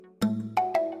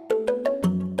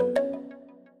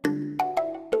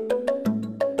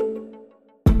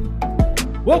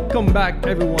Welcome back,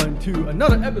 everyone, to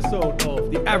another episode of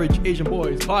the Average Asian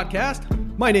Boys podcast.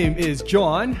 My name is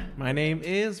John. My name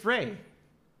is Ray.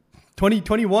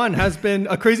 2021 has been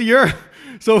a crazy year.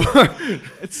 So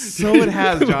it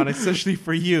has, John, especially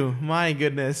for you. My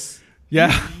goodness.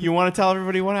 Yeah. You want to tell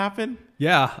everybody what happened?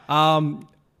 Yeah.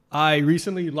 I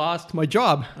recently lost my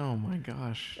job. Oh my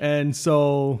gosh. And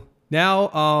so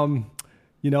now,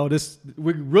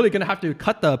 we're really going to have to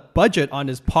cut the budget on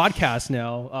this podcast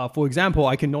now. For example,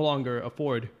 I can no longer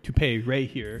afford to pay Ray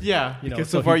here. Yeah, because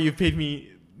so so far you've paid me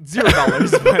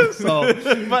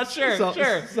 $0. But sure.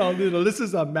 So this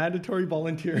is a mandatory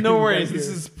volunteer. No worries. This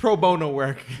is pro bono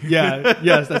work.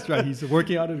 Yes, that's right. He's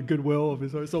working out of the goodwill of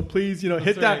his heart. So please,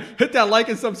 hit that like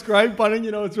and subscribe button.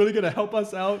 It's really going to help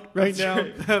us out right now.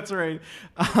 Right. That's right.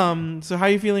 So how are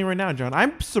you feeling right now, John?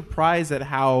 I'm surprised at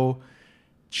how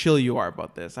chill you are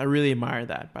about this. I really admire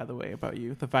that, by the way, about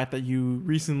you. The fact that you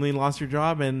recently lost your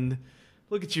job and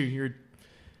look at you.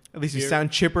 You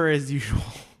sound chipper as usual.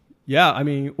 Yeah, I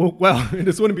mean, well,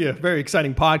 this wouldn't be a very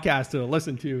exciting podcast to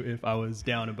listen to if I was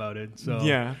down about it. So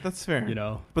yeah, that's fair.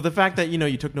 But the fact that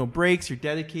you took no breaks, you're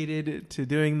dedicated to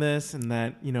doing this, and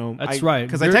that that's right.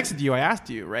 Because I texted you, I asked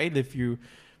you, right, if you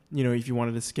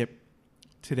wanted to skip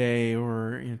today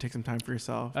or take some time for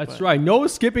yourself. That's right. No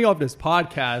skipping of this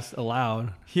podcast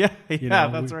allowed. Yeah,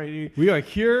 that's right. We are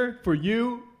here for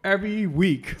you every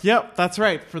week. Yep, that's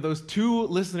right. For those two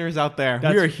listeners out there,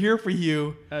 we are here for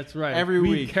you. That's right. Every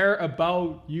week. We care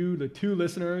about you, the two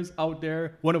listeners out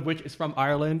there, one of which is from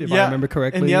Ireland, if I remember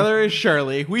correctly. And the other is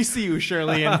Shirley. We see you,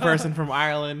 Shirley, in person from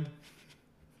Ireland.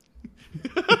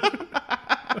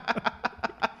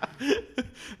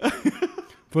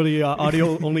 For the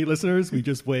audio-only listeners, we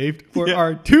just waved. For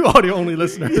our two audio-only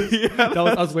listeners, that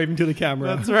was us waving to the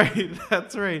camera.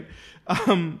 That's right.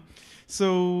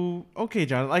 So, okay,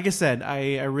 John, like I said,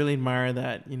 I really admire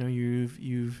that,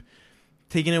 you've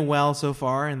taken it well so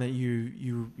far and that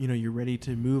you're ready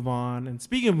to move on. And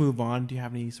speaking of move on, do you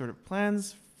have any sort of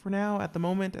plans for now at the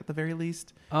moment, at the very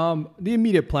least? The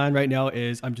immediate plan right now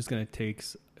is I'm just going to take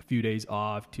a few days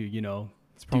off to,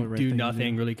 do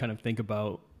nothing, really kind of think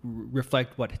about,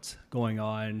 reflect what's going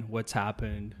on, what's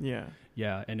happened.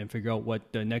 Yeah. And then figure out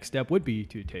what the next step would be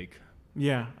to take.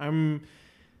 Yeah. I'm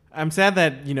sad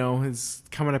that, it's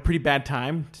come at a pretty bad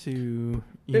time to,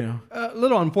 a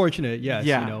little unfortunate, yes.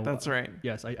 Yeah, that's right.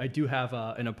 Yes, I do have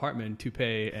an apartment to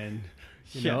pay and,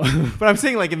 But I'm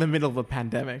saying like in the middle of a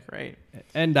pandemic, right?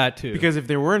 And that too. Because if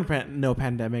there were no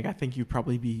pandemic, I think you'd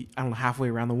probably be, halfway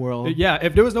around the world. Yeah,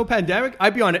 if there was no pandemic,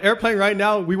 I'd be on an airplane right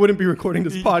now. We wouldn't be recording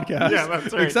this podcast. Yeah,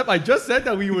 that's right. Except I just said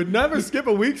that we would never skip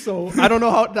a week, so I don't know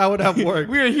how that would have worked.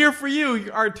 We are here for you,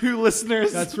 our two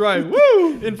listeners. That's right.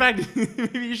 Woo! In fact,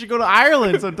 maybe you should go to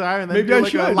Ireland sometime and then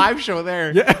do a live show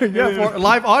there. Yeah, for a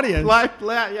live audience. The live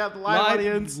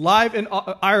audience. Live in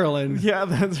Ireland. Yeah,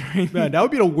 that's right. Man, that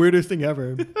would be the weirdest thing ever.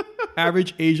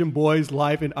 Average Asian boys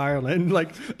live in Ireland. Like,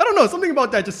 I don't know, something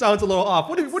about that just sounds a little off.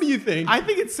 What do you think? I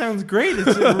think it sounds great.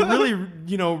 It's really,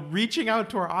 reaching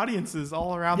out to our audiences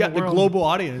all around the world. Yeah, the global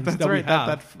audience that we have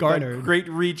that garnered. Great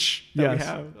reach that we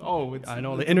have. I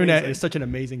know, the internet is such an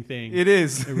amazing thing. It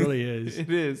is. It really is. It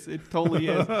is. It totally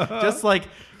is. Just like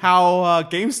how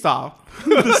GameStop,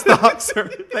 the stocks are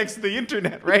thanks to the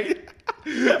internet, right?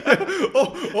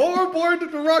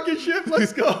 Overboard the rocket ship.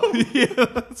 Let's go. Yeah,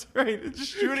 that's right. It's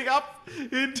just shooting up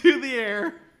into the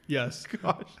air. Yes.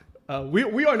 Gosh.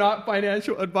 We are not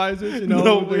financial advisors.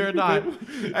 No, we are not.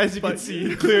 As you can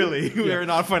see, clearly, we are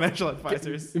not financial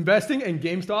advisors. Investing in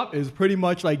GameStop is pretty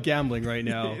much like gambling right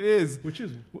now. It is. Which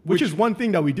is one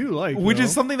thing that we do like. Which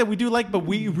is something that we do like, but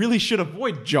we really should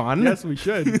avoid, John. Yes, we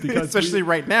should. Because especially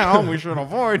right now, we should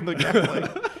avoid the gambling.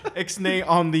 Ixnay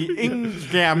on the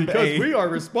Ingam. Because we are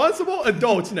responsible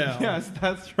adults now. Yes,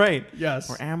 that's right. Yes.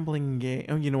 We're ambling gay.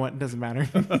 Oh, you know what? It doesn't matter.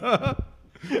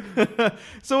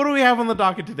 So what do we have on the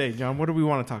docket today, John? What do we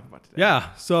want to talk about today?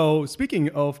 Yeah. So speaking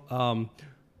of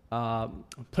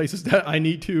places that I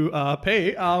need to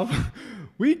pay,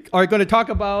 we are going to talk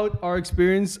about our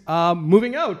experience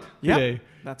moving out today.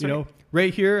 That's right. Ray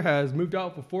here has moved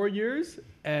out for 4 years,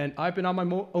 and I've been on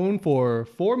my own for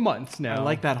 4 months now. I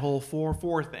like that whole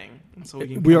 4-4 thing. So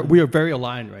we are very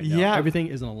aligned right now. Yeah. Everything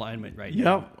is in alignment right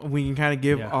now. Yep. We can kind of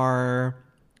give our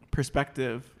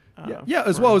perspective.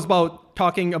 As well as about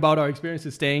talking about our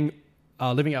experiences staying,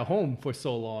 living at home for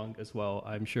so long as well.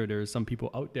 I'm sure there's some people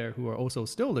out there who are also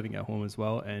still living at home as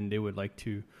well, and they would like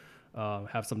to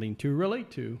have something to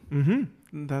relate to.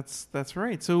 Mm-hmm. That's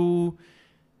right. So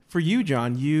for you,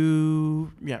 John,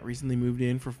 you recently moved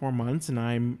in for 4 months, and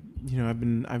I've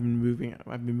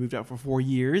been moved out for 4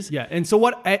 years. Yeah, and so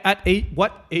what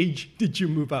age did you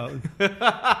move out?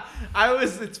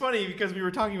 It's funny because we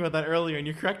were talking about that earlier and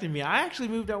you're correcting me. I actually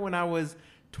moved out when I was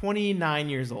 29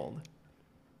 years old.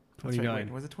 29. Right.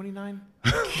 Wait, was it 29?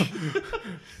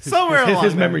 Somewhere along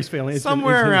his memory's failing.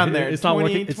 Somewhere around there. It's not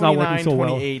working. It's not working so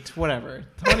 28, whatever.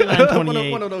 29,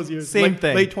 28. one of those years. Same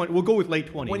thing. Late 20. We'll go with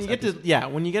late 20s. When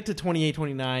you get to 28,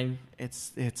 29,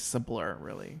 it's a blur,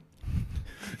 really.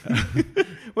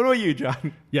 What about you,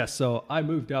 John? Yes. So I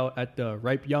moved out at the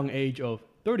ripe young age of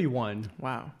 31.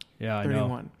 Wow. Yeah, I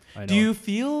 31. know. Do you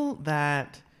feel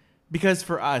that because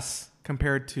for us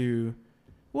compared to,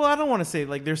 well, I don't want to say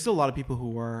like there's still a lot of people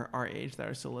who are our age that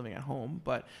are still living at home,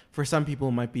 but for some people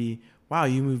it might be, wow,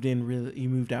 you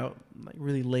moved out like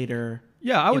really later.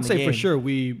 Yeah, I would say for sure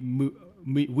we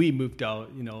moved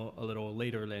out, a little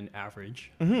later than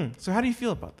average. Mm-hmm. So how do you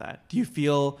feel about that? Do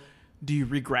you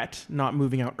regret not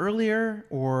moving out earlier,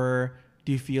 or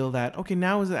do you feel that okay,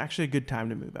 now is actually a good time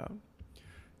to move out?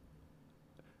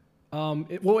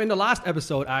 Well, in the last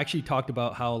episode, I actually talked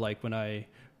about how like when I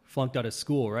flunked out of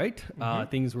school, right?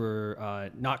 Things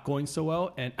were not going so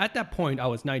well. And at that point, I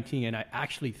was 19 and I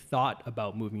actually thought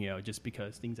about moving out just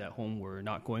because things at home were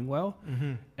not going well.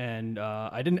 Mm-hmm. And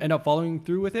I didn't end up following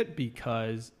through with it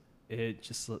because it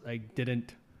just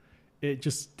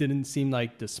didn't seem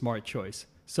like the smart choice.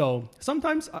 So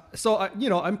sometimes,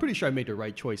 I'm pretty sure I made the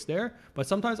right choice there. But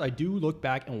sometimes I do look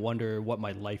back and wonder what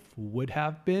my life would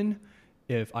have been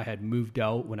if I had moved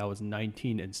out when I was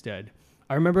 19 instead.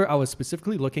 I remember I was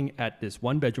specifically looking at this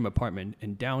 1-bedroom apartment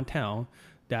in downtown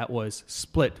that was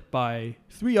split by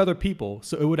 3 other people.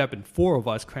 So it would have been 4 of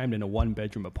us crammed in a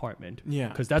 1-bedroom apartment. Yeah.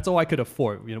 Because that's all I could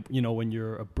afford, when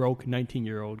you're a broke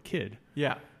 19-year-old kid.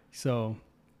 Yeah. So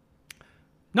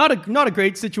not a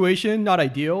great situation, not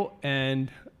ideal.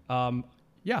 And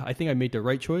I think I made the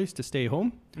right choice to stay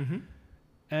home. Mm-hmm.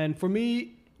 And for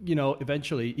me,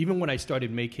 eventually, even when I started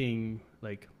making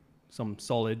like some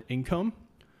solid income,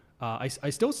 I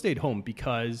still stayed home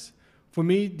because for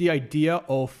me, the idea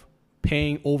of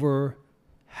paying more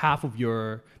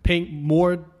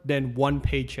than one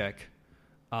paycheck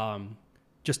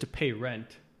just to pay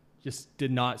rent just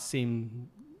did not seem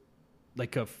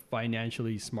like a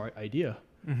financially smart idea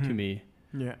to me.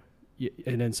 Yeah.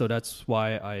 And then so that's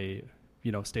why I,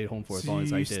 stayed home for as long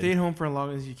as I did. You stayed home for as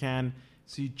long as you can.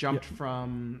 So you jumped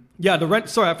from... Yeah, the rent...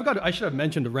 Sorry, I forgot. I should have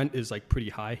mentioned the rent is like pretty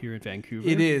high here in Vancouver.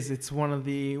 It is. It's one of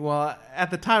the... Well,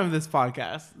 at the time of this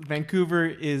podcast, Vancouver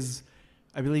is,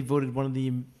 I believe, voted one of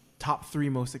the top 3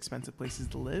 most expensive places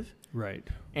to live. Right.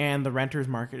 And the renters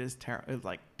market is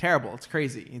terrible. It's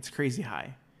crazy. It's crazy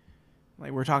high.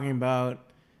 Like we're talking about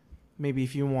maybe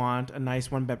if you want a nice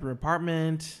 1-bedroom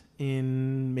apartment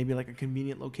in maybe like a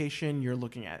convenient location, you're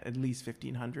looking at least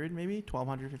 $1,500, maybe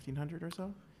 $1,200, $1,500 or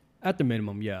so. At the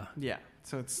minimum, yeah. Yeah.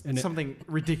 So it's something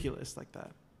ridiculous like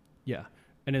that. Yeah.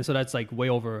 And then so that's like way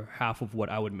over half of what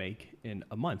I would make in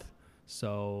a month.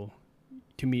 So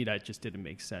to me, that just didn't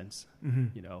make sense,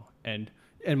 And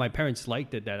my parents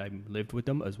liked it that I lived with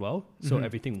them as well. So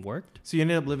everything worked. So you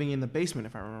ended up living in the basement,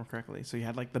 if I remember correctly. So you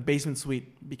had like the basement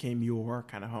suite became your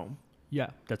kind of home.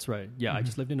 Yeah, that's right. Yeah, I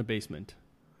just lived in the basement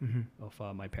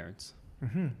of my parents.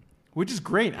 Mm-hmm. Which is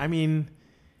great. I mean...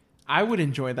 I would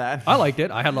enjoy that. I liked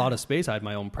it. I had a lot of space. I had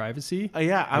my own privacy.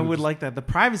 I would like that. The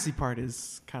privacy part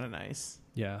is kind of nice.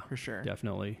 Yeah. For sure.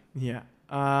 Definitely. Yeah.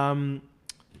 And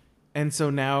so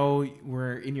now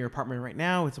we're in your apartment right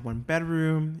now. It's a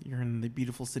 1-bedroom. You're in the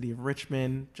beautiful city of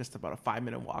Richmond, just about a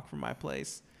 5-minute walk from my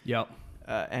place. Yep.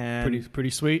 And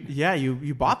pretty sweet. Yeah,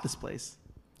 you bought this place.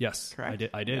 Yes. Correct?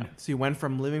 I did. Yeah. So you went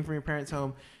from living from your parents'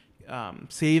 home,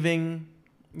 saving,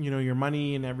 your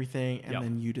money and everything, and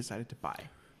then you decided to buy.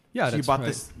 Yeah, so you bought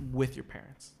this with your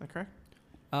parents. Is that correct?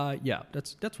 Yeah,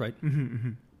 that's right. Mm-hmm,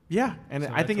 mm-hmm. Yeah, and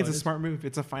so I think it's a smart move.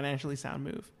 It's a financially sound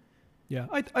move. Yeah,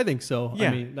 I think so. Yeah.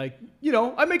 I mean,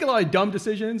 I make a lot of dumb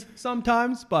decisions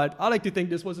sometimes, but I like to think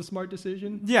this was a smart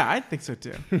decision. Yeah, I think so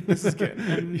too. This is good.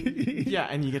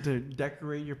 And you get to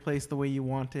decorate your place the way you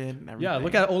want it and everything. Yeah,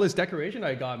 look at all this decoration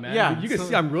I got, man. Yeah, you can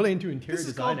see I'm really into interior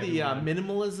design. This is called the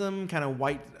minimalism kind of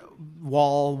white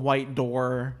wall, white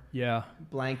door. Yeah.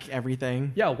 Blank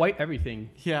everything. Yeah, white everything.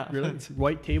 Yeah. Really?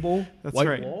 White table, that's white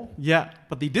right. wall. Yeah,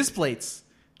 but the displays,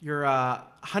 your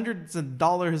hundreds of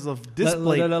dollars of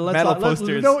display metal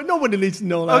posters. Nobody needs to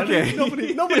know that. Okay.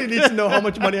 Nobody needs to know how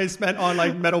much money I spent on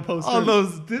like metal posters. On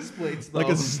those displays, though. Like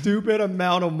a stupid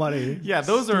amount of money. Yeah,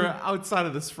 those are outside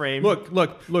of this frame.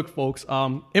 Look, folks.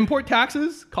 Import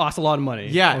taxes cost a lot of money.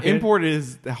 Yeah, okay? Import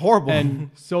is horrible.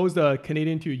 And so is the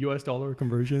Canadian to US dollar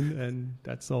conversion, and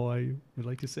that's all I would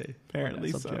like to say.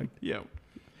 Apparently so. Yeah.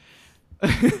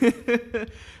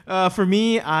 For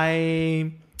me,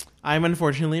 I'm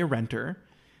unfortunately a renter.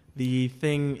 The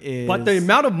thing is... But the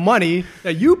amount of money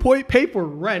that you pay for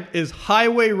rent is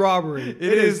highway robbery. It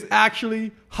is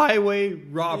actually highway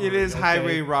robbery. It is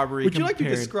highway robbery. Would you like to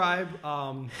describe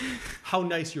how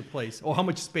nice your place or how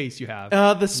much space you have?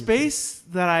 The space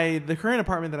the current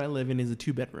apartment that I live in is a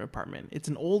 2-bedroom apartment. It's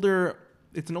an older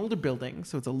building,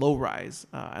 so it's a low rise.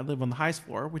 I live on the highest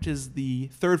floor, which is the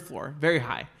 3rd floor, very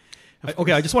high.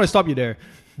 Okay, I just want to stop you there.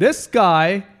 This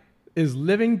guy is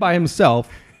living by himself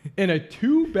in a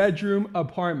 2-bedroom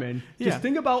apartment. Just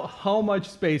think about how much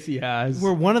space he has.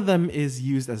 Where one of them is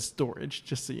used as storage,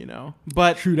 just so you know.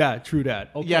 But True that.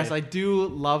 Okay. Yes, I do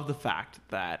love the fact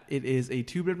that it is a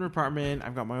 2-bedroom apartment.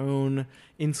 I've got my own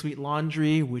in-suite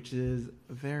laundry, which is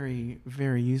very,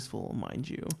 very useful, mind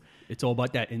you. It's all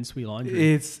about that in-suite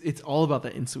laundry. It's all about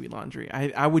the in-suite laundry.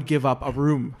 I would give up a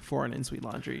room for an in-suite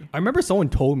laundry. I remember someone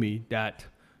told me that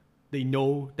they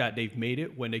know that they've made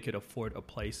it when they could afford a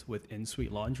place with in-suite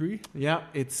laundry. Yeah,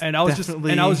 I was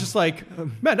just like,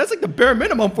 man, that's like the bare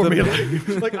minimum for me.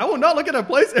 Like, I will not look at a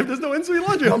place if there's no in-suite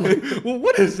laundry. I'm like, well,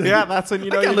 what is it? Yeah, that's when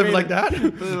you know I can't live like that.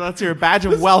 That's your badge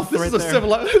of wealth right there.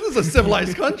 This is a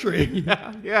civilized country.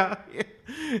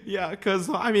 Yeah, because,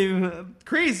 I mean,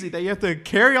 crazy that you have to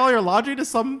carry all your laundry to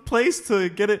some place to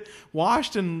get it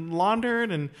washed and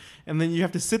laundered, and then you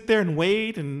have to sit there and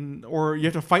wait, or you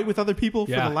have to fight with other people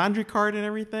for the laundry cart and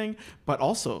everything, but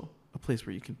also a place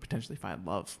where you can potentially find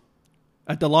love.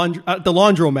 At the laundromat. At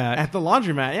the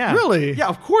laundromat, yeah. Really? Yeah,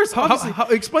 of course. How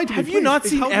explain to me, have you not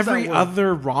seen every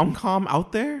other rom-com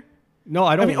out there? No,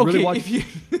 I don't really watch.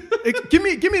 Give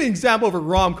me an example of a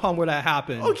rom-com where that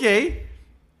happened. Okay.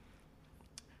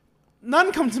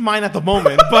 None come to mind at the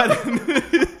moment,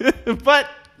 but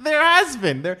there has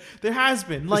been. There has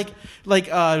been. Like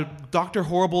Dr.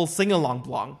 Horrible Sing-Along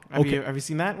Blong. Have you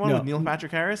seen that one with Neil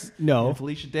Patrick Harris? No. And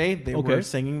Felicia Day. They were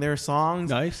singing their songs.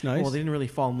 Nice. Well, they didn't really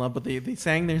fall in love, but they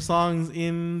sang their songs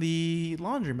in the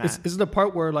laundromat. Is it the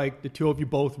part where like the two of you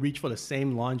both reach for the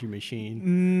same laundry And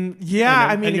machine?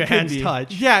 your hands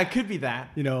touch. Yeah, it could be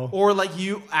that. You know, or like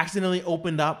you accidentally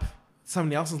opened up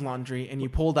somebody else's laundry and they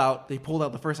pulled out the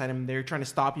first item. They're trying to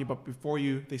stop you, but before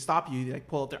they stop you, they like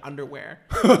pull out their underwear.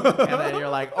 And then you're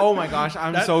like, oh my gosh,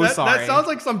 I'm so sorry. That sounds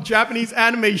like some Japanese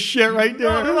anime shit right there.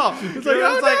 No. It's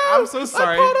like, I'm so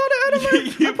sorry. I pulled out underwear.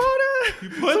 You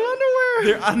put some underwear.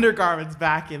 Their undergarments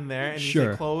back in there, and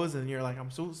you say clothes, and you're like,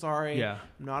 I'm so sorry. Yeah.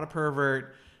 I'm not a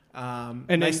pervert.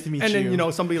 Nice to meet you. And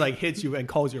then, somebody like hits you and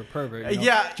calls you a pervert.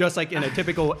 Yeah. Just like in a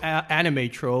typical anime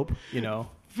trope,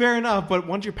 Fair enough, but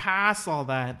once you're past all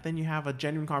that, then you have a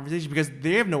genuine conversation because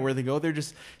they have nowhere to go. They're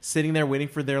just sitting there waiting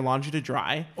for their laundry to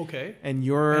dry. Okay. And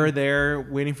you're there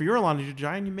waiting for your laundry to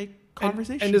dry, and you make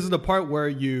conversation. And this is the part where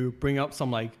you bring up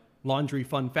some like laundry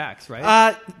fun facts,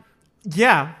 right?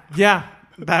 Yeah,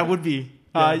 that would be.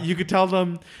 You could tell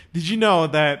them, did you know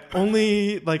that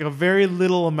only like a very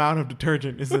little amount of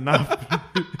detergent is enough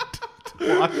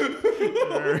to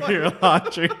wash your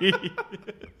laundry?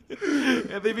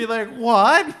 And they'd be like,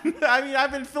 what? I mean, I've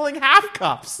been filling half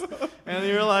cups. And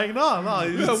you're like, no. Wow,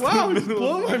 it's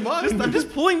blowing my mind. I'm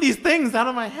just pulling these things out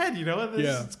of my head,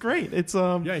 It's great. It's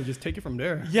you just take it from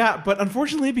there. Yeah, but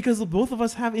unfortunately, because both of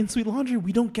us have in-suite laundry,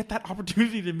 we don't get that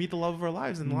opportunity to meet the love of our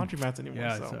lives in laundromats anymore.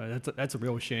 Yeah, so that's a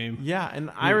real shame. Yeah,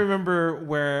 and I remember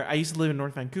where I used to live in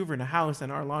North Vancouver in a house, and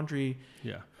our laundry,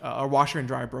 our washer and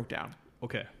dryer broke down.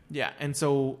 Okay. Yeah, and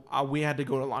so we had to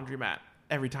go to a laundromat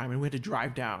every time, and we had to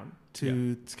drive down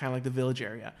to kind of like the village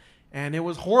area, and it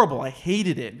was horrible. I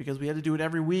hated it because we had to do it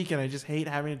every week, and I just hate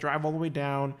having to drive all the way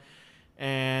down.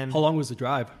 And how long was the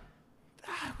drive?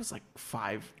 It was like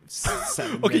 5-7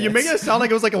 okay, minutes. you're making it sound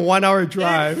like it was like a 1 hour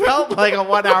drive. It felt like a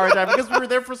 1 hour drive because we were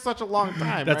there for such a long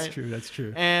time. That's right? true. That's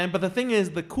true. But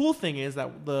the cool thing is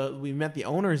that we met the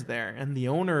owners there, and the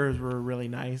owners were really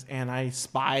nice. And I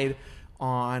spied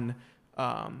on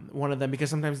one of them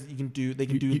because sometimes they can do.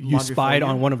 You spied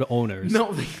on one of the owners.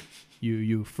 No.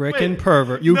 You frickin'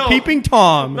 pervert. You peeping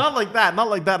Tom. Not like that.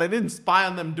 I didn't spy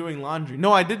on them doing laundry.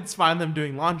 No, I did spy on them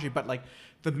doing laundry, but like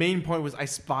the main point was I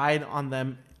spied on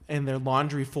them and their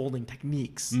laundry folding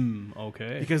techniques.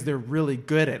 Okay. Because they're really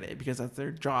good at it because that's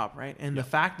their job, right? And the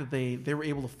fact that they were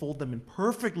able to fold them in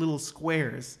perfect little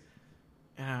squares,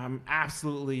 I'm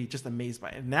absolutely just amazed by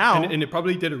it. Now, and they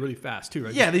probably did it really fast too,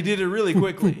 right? Yeah, they did it really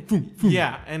quickly.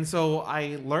 Yeah, and so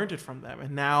I learned it from them,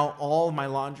 and now all my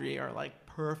laundry are like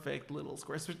perfect little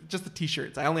squares. Just the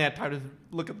t-shirts. I only had time to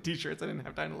look at the t-shirts. I didn't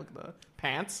have time to look at the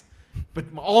pants. But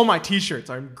all my t-shirts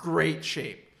are in great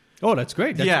shape. Oh, that's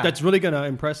great. That's really going to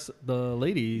impress the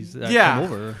ladies that come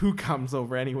over. Who comes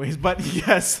over anyways. But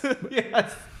yes.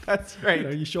 That's right. You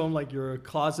know, you show them like your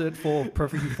closet full of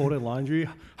perfectly folded laundry.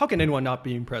 How can anyone not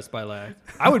be impressed by that?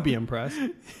 I would be impressed.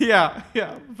 Yeah.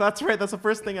 That's right. That's the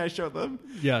first thing I show them.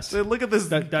 Yes. So look at this.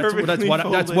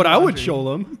 That's what I would show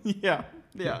them. Yeah.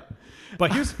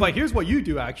 But here's what you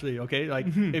do actually. Okay, like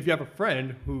if you have a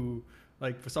friend who,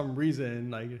 like, for some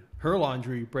reason, like her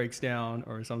laundry breaks down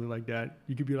or something like that,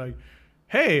 you could be like,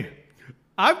 "Hey,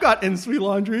 I've got in-suite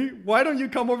laundry. Why don't you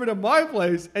come over to my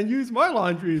place and use my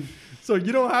laundry? So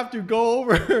you don't have to go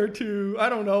over to, I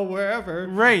don't know, wherever,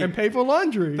 right, and pay for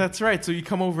laundry." That's right. So you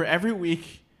come over every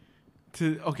week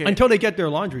until they get their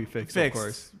laundry fixed, of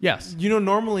course. Yes. You know,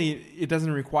 normally it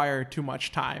doesn't require too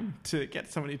much time to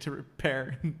get somebody to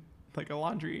repair like a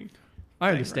laundry.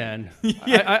 I understand. Right?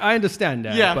 Yeah. I understand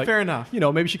that. Yeah, but, fair enough. You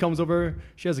know, maybe she comes over,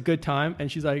 she has a good time,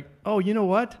 and she's like, "Oh, you know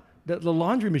what? The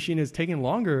laundry machine is taking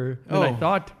longer than I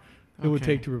thought it would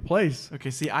take to replace."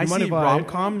 Okay, see, I see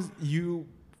rom-coms.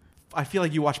 I feel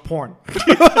like you watch porn.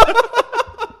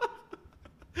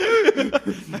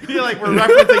 I feel like we're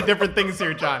referencing different things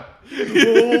here, John.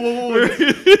 Whoa.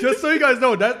 Just so you guys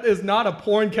know, that is not a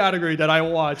porn category that I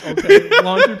watch. Okay,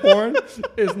 laundry porn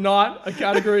is not a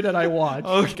category that I watch.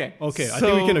 Okay. So, I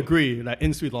think we can agree that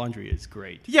in-suite laundry is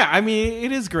great. Yeah, I mean,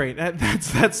 it is great.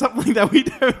 That's something that we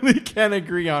definitely can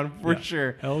agree on for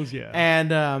sure. Hells yeah.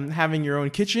 And having your own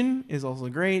kitchen is also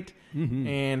great,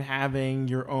 and having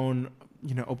your own,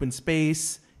 open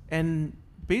space, and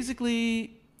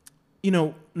basically,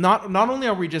 not only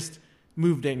are we just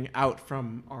moving out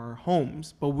from our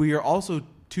homes, but we are also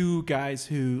two guys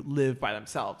who live by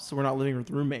themselves, so we're not living with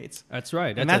roommates. That's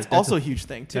right. And that's also a huge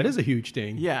thing too. That is a huge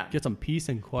thing. Yeah. Get some peace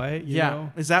and quiet. You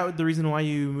know? Is that the reason why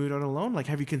you moved out alone? Like,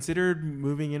 have you considered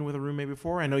moving in with a roommate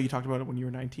before? I know you talked about it when you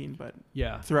were 19, but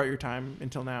throughout your time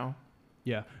until now.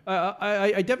 Yeah.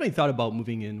 I definitely thought about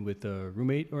moving in with a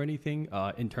roommate or anything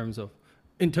in terms of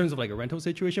like a rental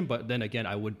situation, but then again,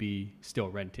 I would be still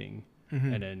renting.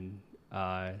 And then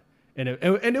and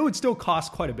it would still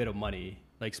cost quite a bit of money.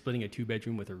 Like splitting a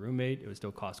 2-bedroom with a roommate, it would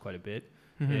still cost quite a bit.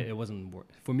 It wasn't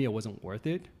for me. It wasn't worth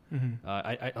it.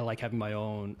 I like having my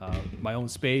own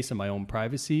space and my own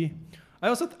privacy. I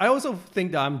also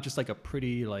think that I'm just like a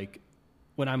pretty, like,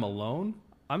 when I'm alone,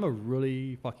 I'm a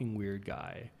really fucking weird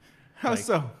guy. How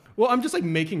so? Well, I'm just like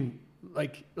making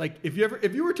like if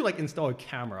you were to like install a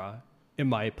camera in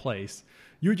my place,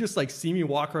 you would just like see me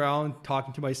walk around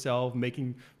talking to myself,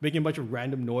 making a bunch of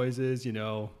random noises, it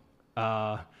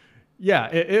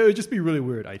would just be really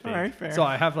weird, I think. All right, fair. So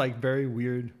I have like very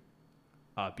weird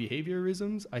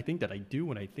behaviorisms, I think, that I do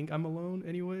when I think I'm alone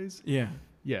anyways.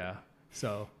 Yeah.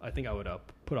 So I think I would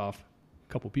put off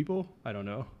a couple people. I don't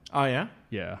know. Oh, yeah?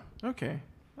 Yeah. Okay.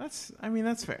 That's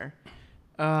fair.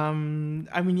 We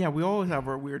always have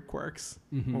our weird quirks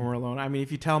when we're alone. I mean,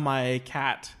 if you tell my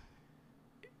cat,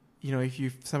 if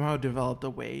you've somehow developed a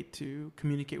way to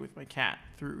communicate with my cat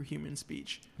through human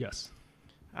speech. Yes.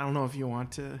 I don't know if you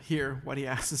want to hear what he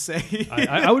has to say.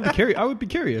 I would be curious. I would be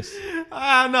curious.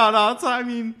 No.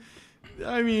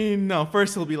 No.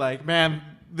 First he'll be like, "Man,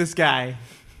 this guy,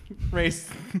 race,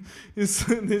 this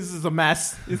is a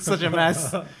mess. It's such a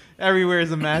mess. Everywhere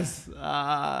is a mess.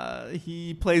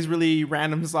 He plays really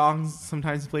random songs.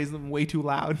 Sometimes he plays them way too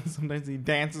loud. Sometimes he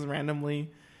dances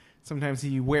randomly. Sometimes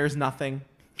he wears nothing."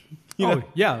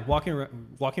 Walking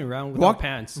around without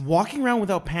pants. Walking around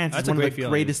without pants is one of the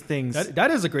greatest things.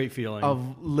 That is a great feeling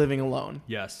of living alone.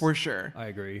 Yes, for sure. I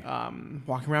agree.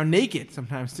 Walking around naked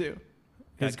sometimes too.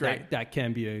 That's great. That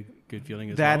can be a good feeling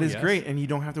as well. That is great, and you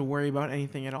don't have to worry about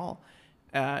anything at all.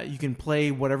 You can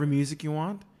play whatever music you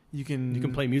want. You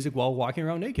can play music while walking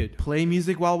around naked. Play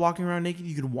music while walking around naked.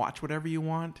 You can watch whatever you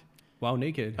want while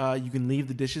naked. You can leave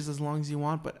the dishes as long as you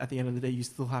want, but at the end of the day, you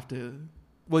still have to.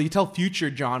 Well, you tell future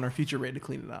John or future Ray to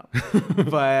clean it up.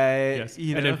 But yes.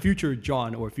 And then future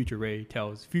John or future Ray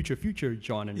tells future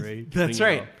John and Ray. That's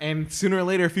right. And sooner or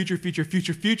later, future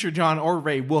John or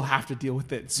Ray will have to deal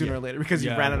with it sooner or later because you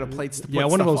ran out of plates to put stuff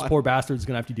on. One of those poor bastards is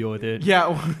going to have to deal with it.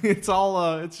 Yeah, it's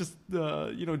all, it's just,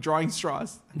 drawing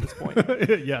straws at this point.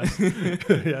 Yes.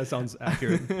 Yeah, sounds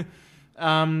accurate.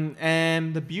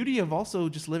 And the beauty of also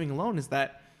just living alone is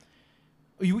that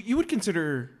you would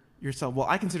consider yourself, well,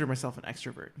 I consider myself an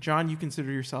extrovert. John, you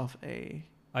consider yourself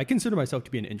I consider myself to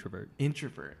be an introvert.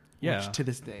 Yeah. Which to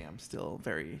this day I'm still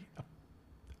very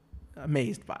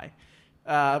amazed by.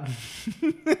 But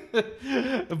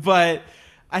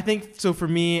I think, so for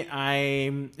me,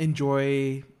 I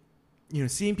enjoy,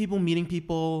 seeing people, meeting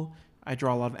people. I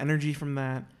draw a lot of energy from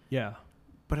that. Yeah.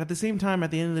 But at the same time, at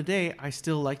the end of the day, I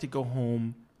still like to go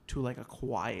home to like a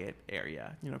quiet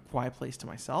area, quiet place to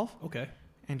myself. Okay.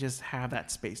 And just have that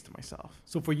space to myself.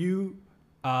 So for you,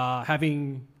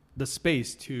 having the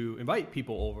space to invite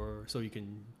people over, so you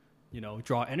can,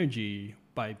 draw energy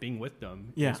by being with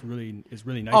them. Yeah, is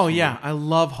really nice. Oh yeah, I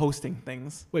love hosting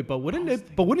things. Wait, but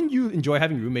wouldn't you enjoy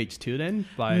having roommates too then?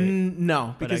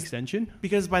 No, by extension,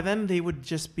 because by then they would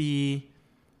just be,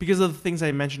 because of the things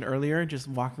I mentioned earlier, just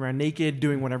walking around naked,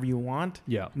 doing whatever you want.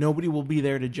 Yeah, nobody will be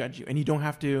there to judge you, and you don't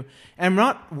have to. And I'm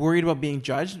not worried about being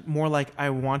judged. More like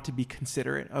I want to be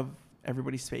considerate of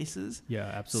everybody's faces. Yeah,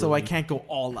 absolutely. So I can't go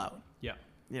all out.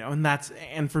 Yeah,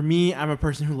 and for me, I'm a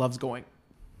person who loves going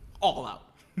all out.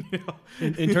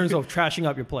 In terms of trashing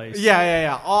up your place.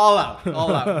 Yeah. All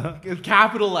out.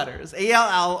 Capital letters.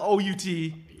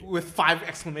 ALLOUT with 5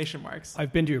 exclamation marks.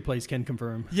 I've been to your place, can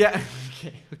confirm. Yeah.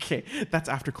 Okay. That's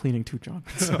after cleaning too, John.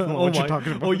 So what you're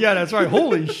talking about. Oh yeah, that's right.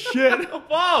 Holy shit.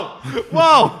 Whoa.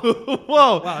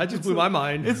 Wow, that just blew my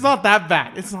mind. It's not that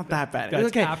bad. That's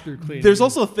okay. After cleaning. There's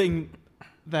also a thing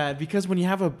that, because when you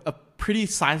have a pretty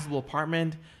sizable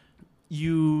apartment,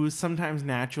 you sometimes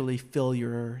naturally fill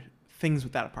your things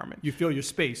with that apartment. You fill your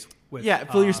space with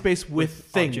fill your space with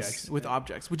things, objects.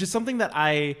 Objects, which is something that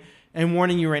I am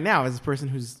warning you right now as a person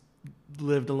who's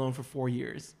lived alone for 4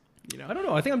 years. I don't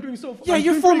know. I think I'm doing so far. Yeah,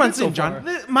 you're 4 months in, John.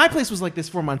 My place was like this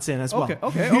 4 months in as well.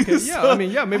 Okay. So,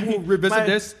 maybe we'll revisit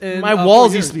this. My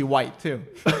walls used to be white too.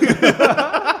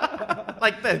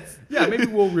 Like this. Yeah, maybe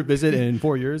we'll revisit in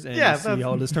 4 years and see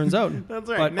how this turns out. That's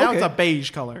right. But, now it's a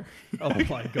beige color. Oh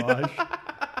my gosh.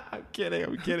 I'm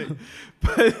kidding.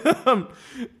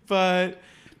 But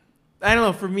I don't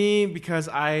know. For me, because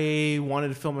I wanted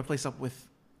to fill my place up with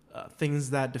things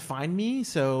that define me,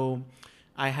 so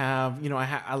I have,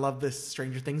 I love this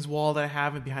Stranger Things wall that I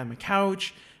have behind my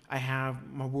couch. I have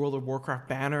my World of Warcraft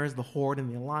banners, the Horde and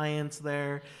the Alliance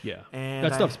there. Yeah, and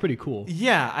that stuff's pretty cool.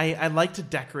 Yeah, I like to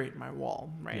decorate my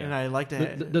wall, right? Yeah. And I like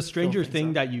to the Stranger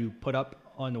Thing that you put up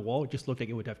on the wall just looked like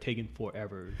it would have taken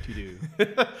forever to do.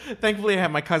 Thankfully, I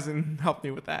had my cousin help me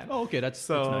with that. Oh, okay, that's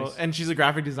nice. And she's a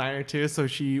graphic designer too, so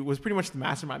she was pretty much the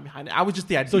mastermind behind it. I was just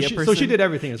the idea person. So she did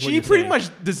everything. She pretty much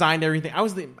designed everything. I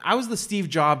was the Steve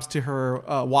Jobs to her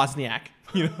Wozniak.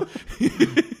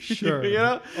 Sure.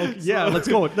 Okay, yeah, let's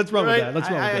go. Let's run with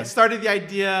that. I started the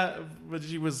idea, but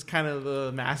she was kind of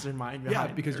the mastermind behind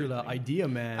it. Yeah, because you're the idea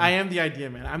man. I am the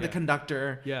idea man. I'm the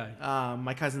conductor. Yeah.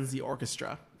 My cousin's the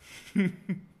orchestra.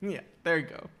 Yeah, there you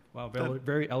go. Wow,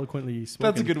 very eloquently spoken.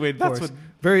 That's a good way.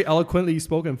 Very eloquently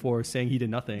spoken for saying he did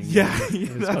nothing. Yeah,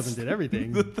 his cousin did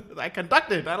everything. I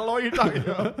conducted. I don't know what you're talking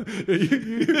about.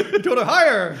 you told her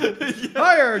higher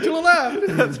to the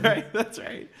left. That's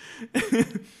right.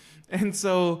 And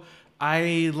so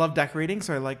I love decorating.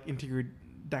 So I like interior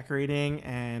decorating,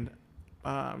 and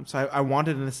so I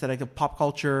wanted an aesthetic of pop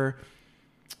culture,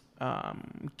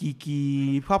 geek,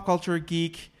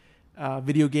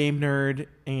 video game nerd,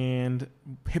 and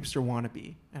hipster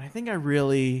wannabe. And I think I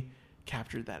really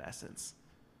captured that essence.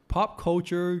 Pop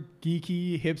culture,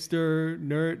 geeky, hipster,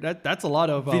 nerd. That's a lot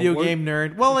of video game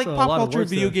nerd. Well, like pop culture,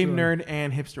 video game nerd,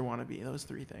 and hipster wannabe. Those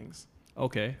 3 things.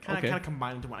 Okay. Kind of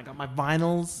combined into one. I got my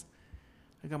vinyls.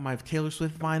 I got my Taylor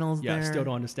Swift vinyls there. Yeah, I still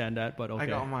don't understand that, but okay. I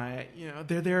got my,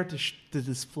 they're there to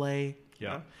display.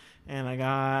 Yeah. And I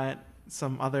got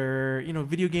some other,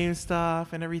 video game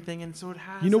stuff and everything. And so it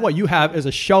has... what you have is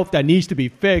a shelf that needs to be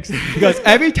fixed, because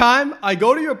every time I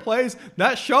go to your place,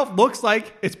 that shelf looks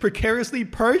like it's precariously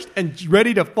perched and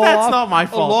ready to fall off. That's not my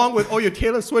fault. Along with all your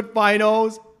Taylor Swift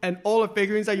vinyls and all the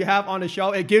figurines that you have on the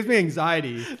shelf. It gives me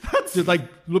anxiety. Just like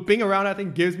being around that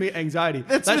thing gives me anxiety.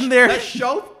 That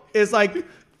shelf is like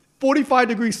 45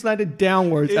 degrees slanted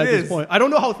downwards this point. I don't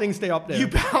know how things stay up there.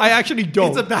 I actually don't.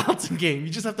 It's a balancing game. You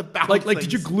just have to balance Like,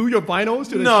 did you glue your vinyls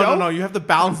to the shelf? No. You have to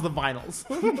balance the vinyls.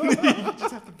 You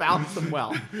just have to balance them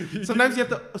well. Sometimes you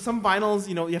have to, some vinyls,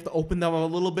 you have to open them a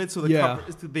little bit so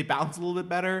they balance a little bit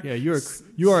better. Yeah,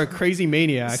 you are a crazy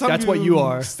maniac. That's what you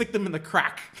are. Stick them in the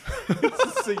crack.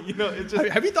 So,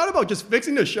 have you thought about just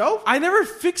fixing the shelf? I never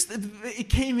fixed it. It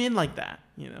came in like that,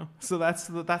 So that's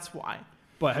why.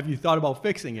 But have you thought about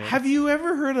fixing it? Have you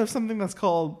ever heard of something that's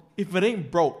called, if it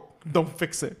ain't broke, don't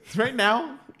fix it? Right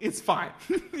now, it's fine.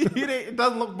 It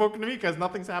doesn't look broken to me because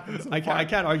nothing's happened. So I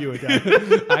can't argue with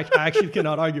that. I actually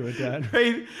cannot argue with that.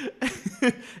 Right?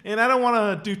 And I don't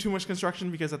want to do too much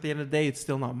construction because at the end of the day, it's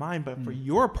still not mine. But for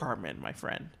your apartment, my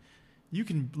friend, you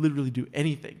can literally do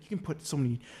anything. You can put so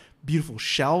many beautiful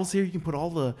shelves here. You can put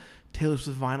all the Taylor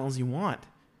Swift vinyls you want.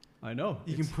 I know.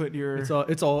 You can put your...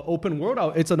 It's all open world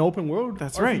out. It's an open world.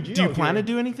 That's right. Do you plan to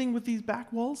do anything with these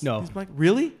back walls? No.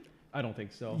 Really? I don't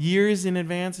think so. Years in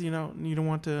advance, you don't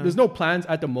want to... There's no plans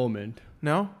at the moment.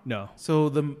 No? No. So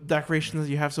the decorations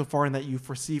that you have so far and that you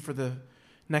foresee for the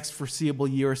next foreseeable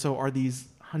year or so are these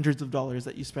hundreds of dollars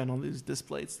that you spend on these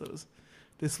displays, those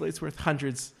this slate's worth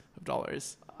hundreds of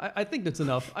dollars. I think that's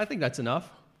enough. I think that's enough.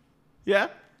 Yeah?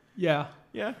 Yeah.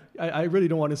 Yeah. I really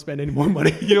don't want to spend any more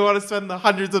money. You don't want to spend the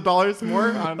hundreds of dollars more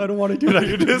on I don't want to do that.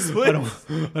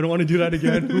 I don't want to do that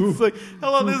again. It's like,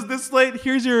 hello, this slate.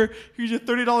 Here's your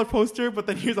 $30 poster, but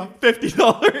then here's a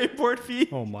 $50 import fee.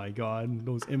 Oh my God,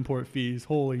 those import fees!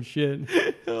 Holy shit!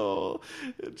 Oh,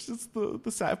 it's just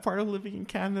the sad part of living in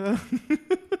Canada.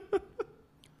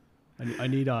 I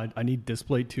need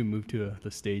Displate to move to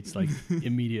the States like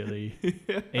immediately,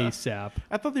 ASAP.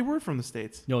 I thought they were from the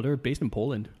States. No, they're based in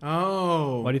Poland.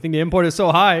 Oh, why do you think the import is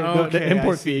so high? Okay, the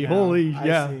import fee. Now. Holy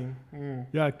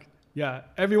yeah.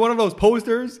 Every one of those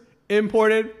posters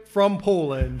imported from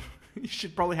Poland. You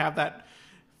should probably have that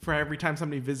for every time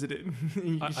somebody visited.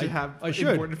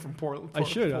 Imported from Poland. I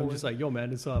should. I'm just like, yo,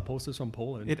 man, it's posters from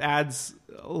Poland. It adds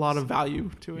a lot of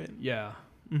value to it. Yeah.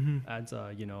 Mm-hmm. Adds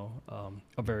a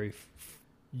very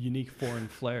unique foreign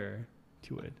flair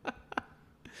to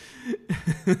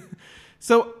it.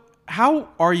 So how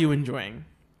are you enjoying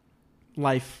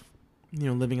life,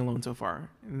 living alone so far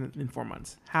in 4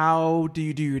 months? How do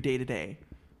you do your day to day?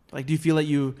 Like, do you feel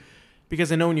that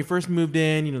because I know when you first moved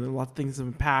in, there are lots of things that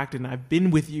have been packed, and I've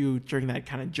been with you during that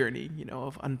kind of journey,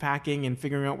 of unpacking and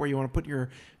figuring out where you want to put your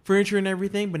furniture and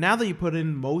everything. But now that you put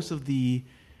in most of the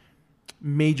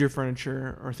major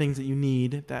furniture or things that you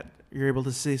need, that you're able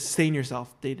to sustain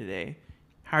yourself day to day,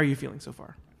 how are you feeling so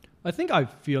far? I think I'm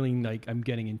feeling like I'm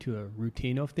getting into a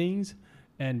routine of things,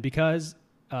 and because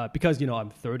I'm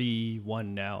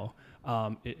 31 now,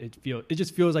 it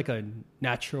just feels like a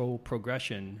natural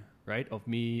progression, right, of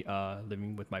me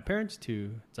living with my parents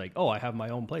to, it's like, oh, I have my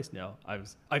own place now.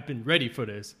 I've been ready for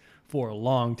this for a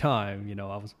long time.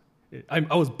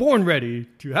 I was born ready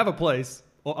to have a place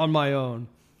on my own.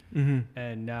 Mm-hmm.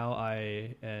 And now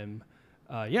I am,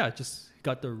 just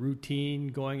got the routine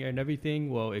going and everything.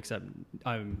 Well, except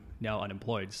I'm now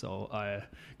unemployed, so I'm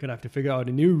gonna have to figure out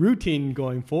a new routine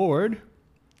going forward.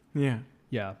 Yeah.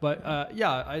 Yeah, but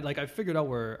I figured out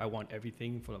where I want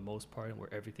everything for the most part and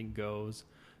where everything goes.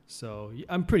 So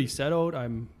I'm pretty settled.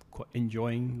 I'm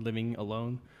enjoying living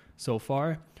alone so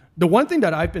far. The one thing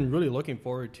that I've been really looking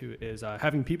forward to is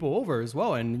having people over as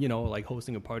well, and like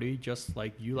hosting a party just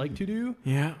like you like to do.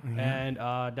 Yeah. And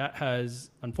that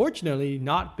has unfortunately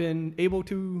not been able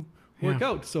to work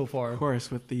out so far. Of course,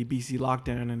 with the BC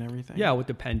lockdown and everything. Yeah, with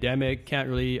the pandemic, can't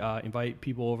really invite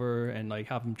people over and like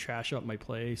have them trash up my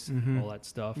place, all that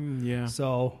stuff. Yeah.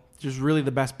 So just really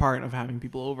the best part of having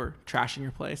people over, trashing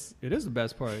your place. It is the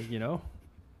best part,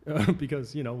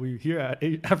 because we here at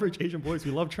Average Asian Boys,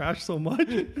 we love trash so much.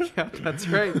 Yeah, that's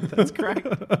right. That's correct.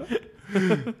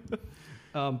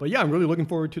 But yeah, I'm really looking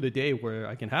forward to the day where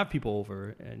I can have people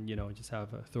over and just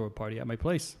throw a party at my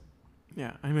place.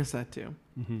 Yeah, I miss that too.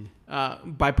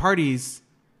 Mm-hmm. By parties,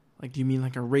 like, do you mean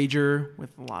like a rager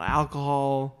with a lot of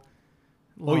alcohol?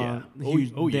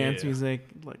 Huge dance music,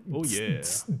 like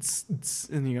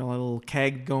and you got a little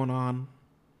keg going on,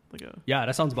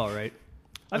 that sounds about right.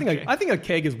 I think a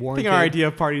keg is warranted. I think our idea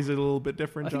of parties is a little bit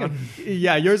different, John.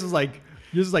 Yours is like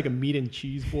a meat and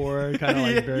cheese board,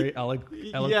 kind of very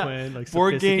eloquent, like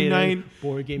board game night.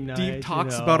 Deep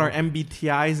talks about our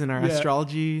MBTIs and our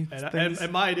astrology.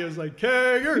 And my idea was like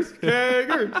keggers.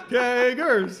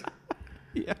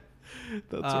 Yeah,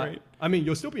 that's right. I mean,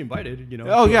 you'll still be invited,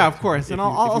 Oh yeah, of course, and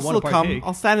I'll still come.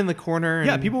 I'll stand in the corner.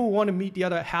 Yeah, people will want to meet the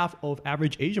other half of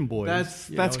Average Asian Boys.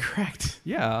 That's correct.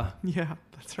 Yeah. Yeah.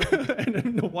 That's right. And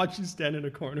then they'll watch you stand in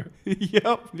a corner.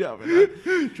 Yep.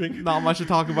 Drink. Not much to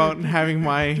talk about and having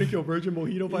my... Drink your virgin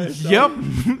mojito by yourself.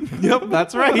 Yep,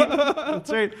 that's right.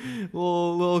 That's right.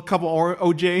 Little couple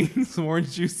OJ, some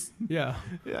orange juice. Yeah.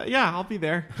 Yeah, I'll be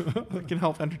there. I can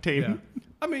help entertain. Yeah.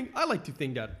 I mean, I like to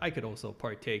think that I could also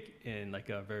partake in like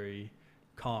a very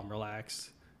calm,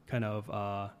 relaxed kind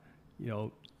of,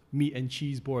 meat and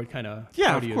cheese board kind of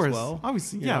party as well.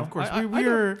 Obviously, of course. I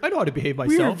know how to behave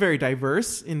myself. We are very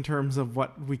diverse in terms of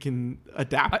what we can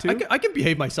adapt to. I can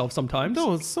behave myself sometimes.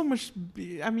 No, it's so much.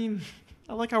 I mean,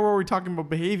 I like how we're talking about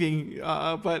behaving,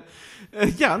 but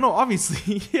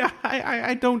obviously,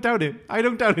 I don't doubt it. I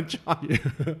don't doubt it,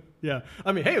 John. Yeah.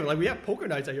 I mean, hey, like we have poker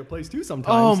nights at your place too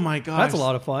sometimes. Oh my gosh. That's a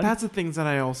lot of fun. That's the things that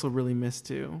I also really miss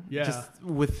too. Yeah. Just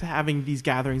with having these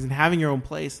gatherings and having your own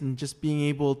place and just being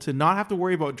able to not have to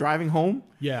worry about driving home.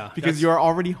 Yeah. Because you're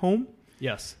already home.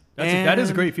 Yes. That is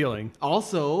a great feeling.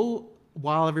 Also,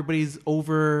 while everybody's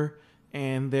over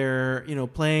and they're,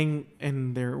 playing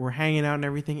and we're hanging out and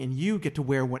everything, and you get to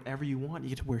wear whatever you want. You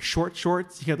get to wear short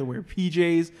shorts. You get to wear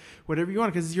PJs, whatever you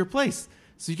want, because it's your place.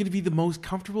 So you get to be the most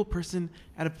comfortable person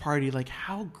at a party. Like,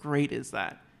 how great is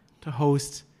that to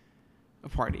host a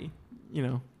party?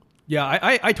 Yeah,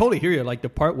 I totally hear you. Like the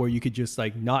part where you could just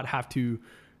like not have to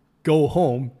go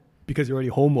home because you're already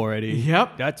home already.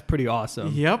 Yep. That's pretty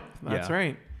awesome. Yep. That's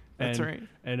right. That's and, right.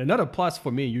 And another plus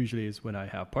for me usually is when I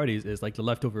have parties is like the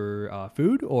leftover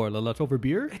food or the leftover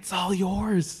beer. It's all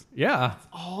yours. Yeah. It's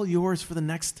all yours for the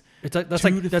next that's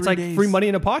like days. Free money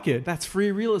in a pocket. That's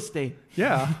free real estate.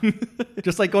 Yeah.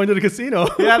 Just like going to the casino.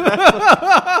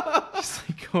 Yeah, just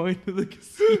like going to the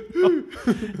casino.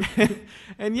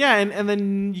 and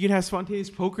then you can have spontaneous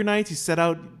poker nights. You set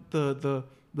out the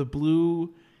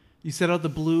blue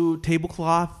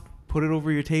tablecloth, put it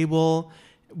over your table,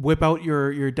 whip out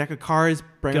your deck of cards,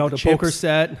 bring out the poker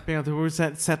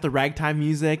set, set the ragtime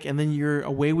music, and then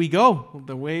away we go.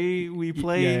 The way we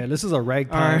play. Yeah, this is a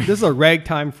ragtime. This is a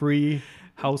ragtime free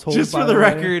household. Just for the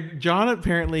record, John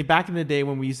apparently back in the day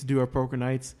when we used to do our poker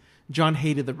nights, John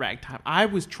hated the ragtime. I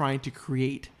was trying to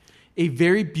create a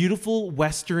very beautiful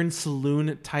Western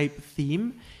saloon type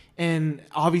theme. And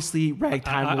obviously,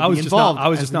 ragtime will be involved. I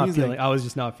was just not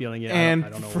feeling it. And I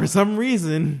don't know for some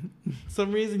reason,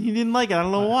 he didn't like it. I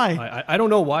don't know why. I don't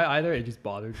know why either. It just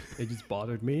bothered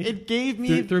me. It gave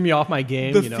me threw me off my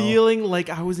game. The feeling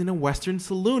like I was in a Western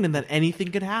saloon and that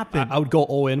anything could happen. I would go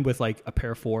all in with like a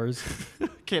pair of fours.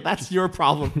 Okay, that's your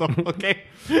problem, though. Okay,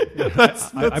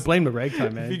 I blame the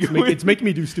ragtime, man. It's making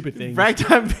me do stupid things.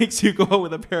 Ragtime makes you go out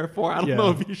with a pair of four. I don't know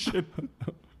if you should.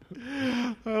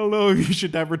 I don't know if you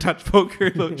should ever touch poker,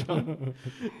 though, John.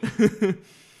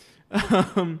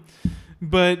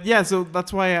 But yeah, so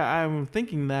that's why I'm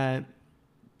thinking that,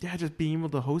 yeah, just being able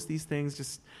to host these things,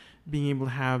 just being able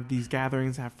to have these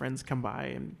gatherings, have friends come by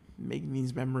and making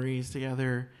these memories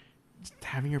together, just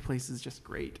having your place is just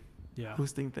great. Yeah.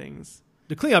 Hosting things.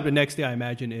 The cleanup the next day, I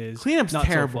imagine, is cleanup's not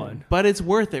terrible, so fun. But it's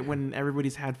worth it when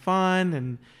everybody's had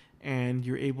fun and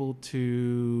you're able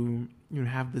to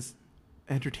have this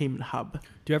entertainment hub.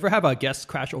 Do you ever have a guest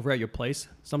crash over at your place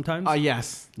sometimes?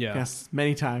 Yes. Yeah. Yes,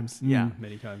 many times. Yeah.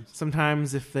 Many times.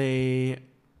 Sometimes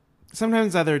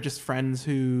either just friends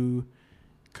who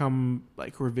come,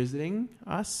 like, who are visiting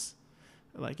us,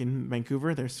 like in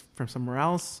Vancouver, they're from somewhere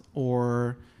else,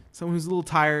 or someone who's a little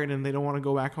tired and they don't want to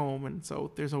go back home, and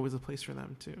so there's always a place for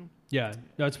them too. Yeah.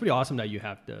 No, it's pretty awesome that you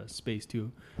have the space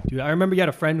to do that. I remember you had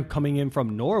a friend coming in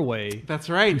from Norway. That's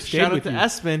right. Shout out to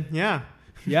Espen. Yeah.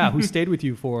 Yeah, who stayed with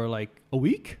you for like a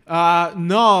week?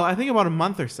 No, I think about a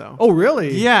month or so. Oh,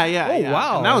 really? Yeah. Oh, yeah.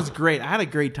 Wow. And that was great. I had a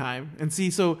great time. And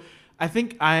see, so I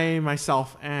think I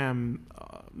myself am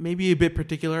maybe a bit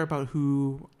particular about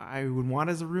who I would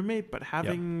want as a roommate, but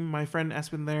having my friend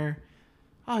Espen there,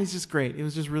 he's just great. It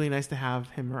was just really nice to have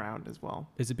him around as well.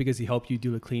 Is it because he helped you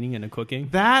do the cleaning and the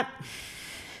cooking?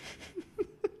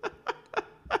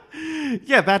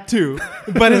 Yeah, that too.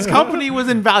 But his company was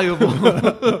invaluable.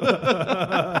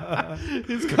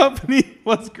 His company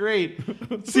was great.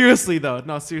 Seriously, though.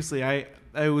 No, seriously. It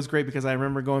was great because I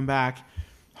remember going back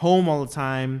home all the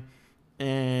time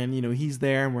and, he's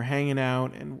there and we're hanging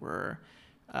out and we're,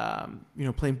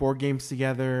 playing board games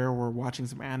together or watching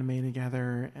some anime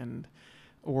together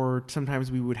or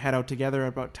sometimes we would head out together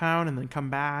about town and then come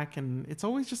back and it's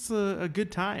always just a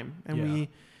good time.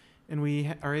 And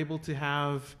we are able to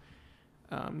have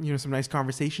some nice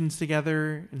conversations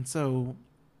together, and so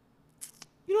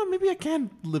maybe I can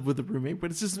live with a roommate,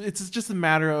 but it's just a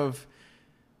matter of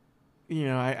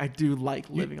I do like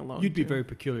living alone. You'd be very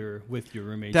peculiar with your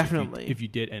roommates, definitely, if you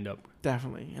did end up.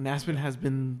 Definitely, and Aspen has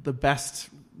been the best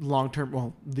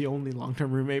the only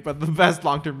long-term roommate, but the best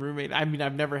long-term roommate. I mean,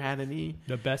 I've never had the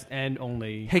best and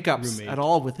only hiccups roommate at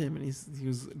all with him, and he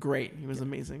was great. He was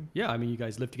amazing. Yeah, I mean, you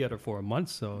guys lived together for a month,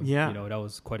 so that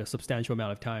was quite a substantial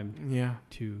amount of time. Yeah,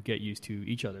 to get used to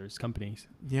each other's companies.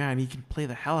 Yeah, and he can play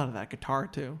the hell out of that guitar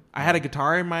too. I had a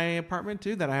guitar in my apartment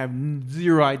too that I have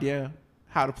zero idea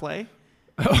how to play.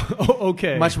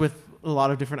 Okay. Much with a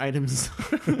lot of different items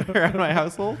around my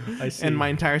household. I see. And my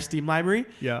entire Steam library.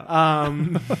 Yeah.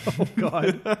 Oh,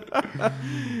 God.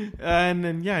 And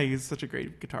then, he's such a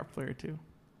great guitar player, too.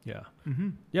 Yeah. Mm-hmm.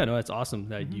 Yeah, no, that's awesome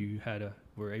that you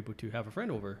were able to have a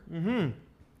friend over. Mm-hmm.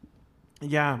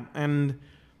 Yeah, and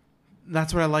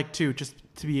that's what I like, too, just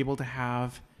to be able to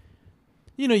have...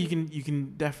 you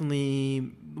can definitely...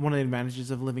 One of the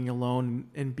advantages of living alone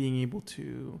and being able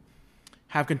to...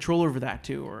 have control over that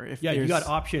too, or if you got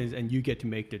options and you get to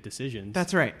make the decisions.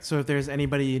 That's right. So if there's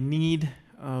anybody in need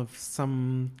of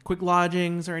some quick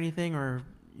lodgings or anything, or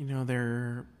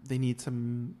they need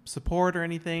some support or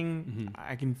anything,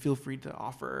 I can feel free to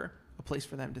offer a place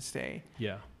for them to stay.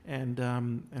 Yeah, and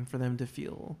for them to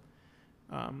feel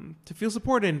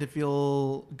supported and to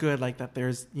feel good, like that.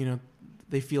 There's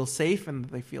they feel safe and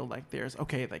they feel like there's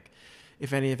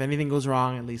if anything goes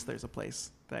wrong, at least there's a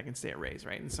place that I can stay at Ray's,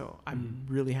 right? And so I'm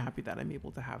really happy that I'm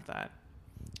able to have that.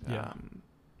 Yeah.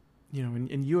 You know,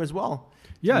 and you as well.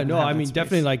 Yeah, no, I mean,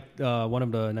 definitely like one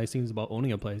of the nice things about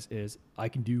owning a place is I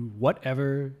can do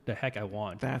whatever the heck I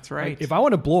want. That's right. Like, if I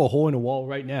want to blow a hole in a wall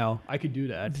right now, I could do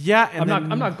that. Yeah. And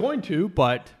I'm not going to,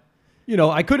 but you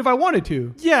know, I could if I wanted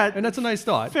to. Yeah. And that's a nice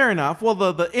thought. Fair enough. Well,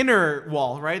 the inner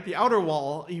wall, right? The outer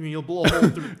wall, you'll blow a hole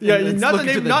through. Yeah, not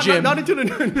into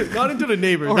the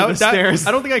neighbors. Or the stairs.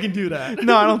 I don't think I can do that.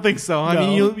 No, I don't think so. I No.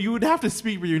 mean, you would have to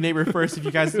speak with your neighbor first if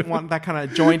you guys want that kind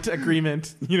of joint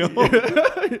agreement, you know?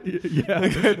 Yeah,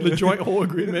 the joint hole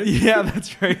agreement. Yeah,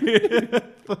 that's right.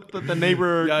 the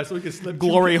neighbor so we can slip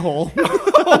glory hole.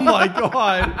 Oh my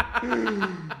God.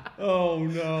 Oh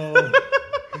no.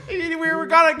 We were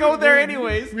gonna go there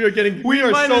anyways. We are so getting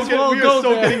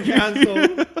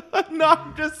canceled. No,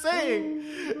 I'm just saying.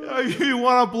 You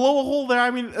want to blow a hole there?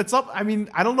 I mean, it's up. I mean,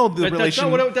 I don't know the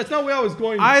relation. That's not where I was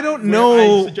going. I don't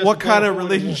know what kind of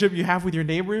relationship you have with your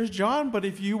neighbors, John. But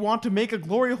if you want to make a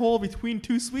glory hole between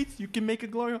two suites, you can make a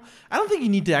glory hole. I don't think you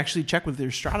need to actually check with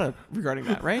your strata regarding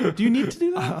that, right? Do you need to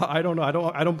do that? I don't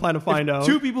know. I don't plan to find out.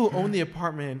 Two people who own the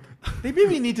apartment, they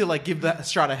maybe need to like give that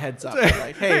strata heads up.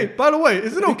 Like, hey, by the way,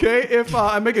 is it okay if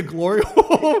I make a glory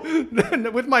hole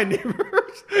with my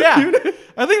neighbors? Yeah,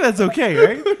 I think that's okay,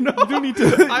 right? No, you do need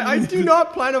to. I do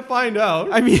not plan to find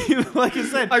out. I mean, like I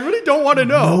said, I really don't want to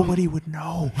know. Nobody would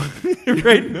know,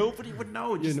 right? Nobody would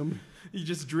know. You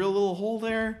just drill a little hole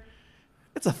there.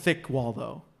 It's a thick wall,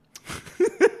 though.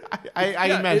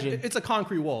 I imagine it's a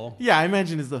concrete wall. Yeah, I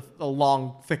imagine it's a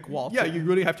long, thick wall. Yeah, you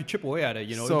really have to chip away at it.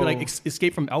 You know, so, it'd be like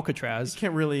Escape from Alcatraz. You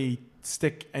can't really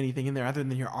stick anything in there other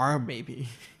than your arm, maybe.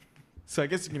 So I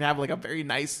guess you can have like a very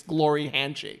nice glory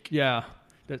handshake. Yeah.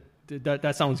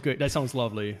 That sounds good. That sounds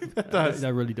lovely. That does.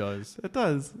 That really does. It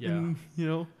does. Yeah. And, you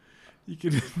know, you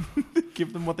can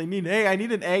give them what they need. Hey, I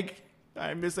need an egg.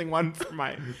 I'm missing one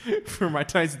for my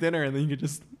tonight's dinner, and then you can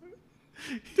just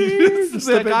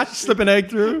slip an egg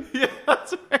through. Yeah,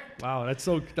 that's right. Wow, that's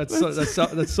so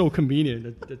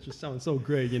convenient. That just sounds so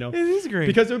great. You know, it is great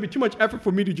because it would be too much effort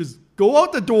for me to just go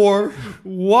out the door,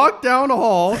 walk down the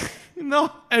hall.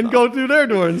 Go through their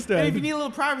door instead. And if you need a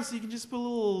little privacy, you can just put a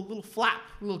little flap,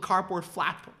 a little cardboard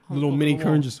flap. A little mini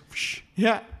curtain just whoosh.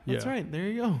 Yeah, that's right. There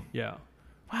you go. Yeah.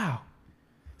 Wow.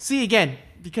 See, again,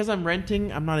 because I'm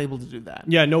renting, I'm not able to do that.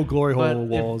 Yeah, no glory hole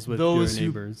walls with your neighbors.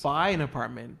 Those who buy an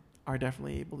apartment are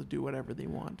definitely able to do whatever they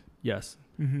want. Yes.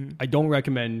 Mm-hmm. I don't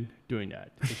recommend doing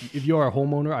that. If you are a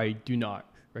homeowner, I do not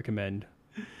recommend.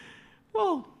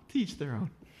 Well, teach their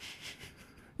own.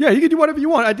 Yeah, you can do whatever you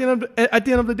want. At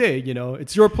the end of the day, you know,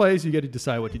 it's your place. You get to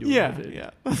decide what to do with it.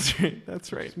 Yeah, that's right.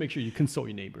 That's right. Just make sure you consult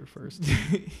your neighbor first.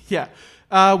 Yeah.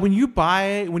 When you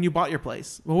bought your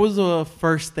place, what was the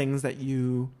first things that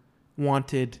you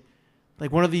wanted?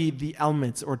 Like, what are the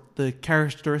elements or the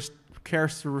characteristics?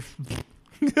 You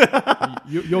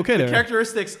okay there? The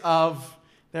characteristics of.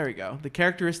 There we go. The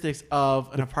characteristics of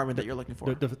an apartment that you're looking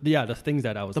for. The things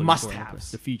that I was the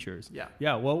must-haves. The features. Yeah.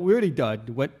 Yeah, well, we already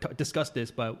discussed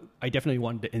this, but I definitely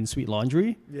wanted the in-suite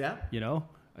laundry. Yeah. You know,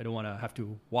 I don't want to have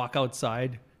to walk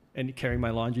outside and carry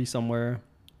my laundry somewhere.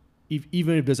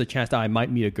 Even if there's a chance that I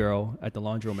might meet a girl at the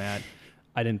laundromat,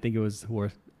 I didn't think it was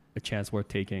worth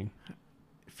taking.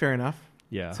 Fair enough.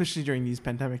 Yeah. Especially during these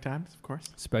pandemic times, of course.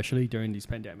 Especially during these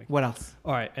pandemic. What else?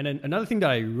 All right. And then another thing that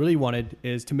I really wanted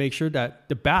is to make sure that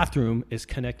the bathroom is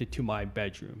connected to my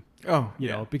bedroom. Oh, you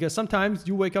know, because sometimes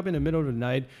you wake up in the middle of the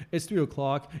night, it's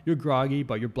 3:00, you're groggy,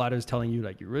 but your bladder is telling you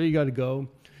like you really got to go.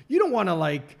 You don't want to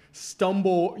like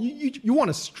stumble. You want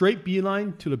a straight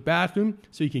beeline to the bathroom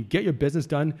so you can get your business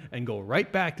done and go right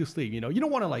back to sleep. You know, you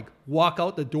don't want to like walk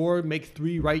out the door, make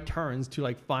 3 right turns to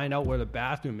like find out where the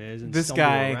bathroom is. And this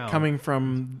guy around. Coming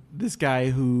from this guy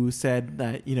who said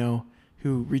that, you know,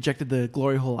 who rejected the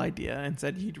glory hole idea and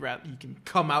said you can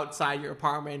come outside your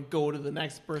apartment, go to the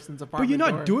next person's apartment. But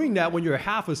you're not doing that when you're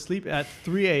half asleep at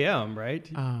 3 a.m., right?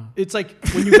 Uh, it's like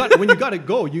when you got to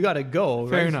go, you got to go.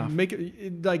 Fair right? enough. Make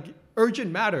it like urgent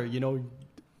matter, you know,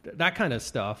 that kind of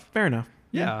stuff. Fair enough.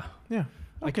 Yeah.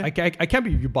 Okay. I can't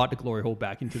believe you bought the glory hole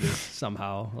back into this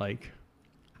somehow. Like,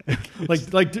 how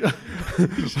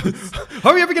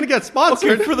are we ever going to get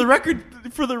sponsored? Okay, for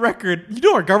the record, you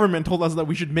know our government told us that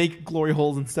we should make glory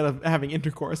holes instead of having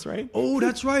intercourse, right? Oh,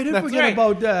 that's right. I forget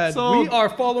about that. So we are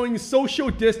following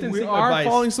social distancing We are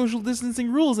following social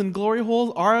distancing rules, and glory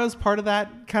holes are as part of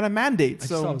that kind of mandate.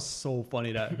 So it sounds so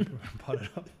funny that I brought it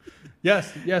up.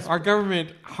 Yes. Our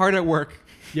government hard at work.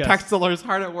 Yes. Tax dollars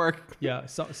hard at work. Yeah.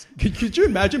 So, could you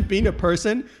imagine being a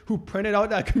person who printed out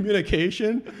that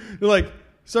communication? They're like,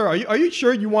 sir, are you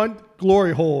sure you want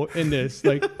glory hole in this?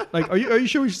 Like are you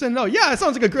sure we should send it out? Yeah, it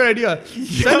sounds like a great idea.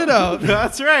 Send it out.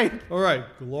 That's right. All right,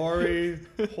 glory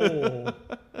hole.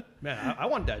 Man, I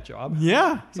want that job.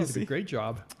 Yeah, sounds like a great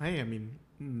job. Hey, I mean,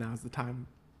 now's the time.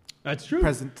 That's true.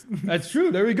 Present. That's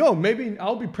true. There we go. Maybe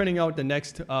I'll be printing out the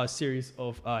next series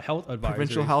of health advisories.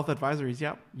 Provincial health advisories.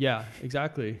 Yep. Yeah,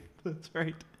 exactly. That's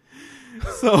right.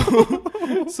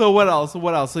 So, so what else?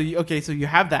 What else? So you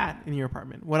have that in your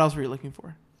apartment. What else were you looking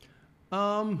for?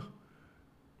 I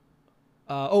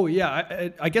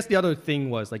guess the other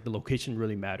thing was like the location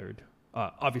really mattered.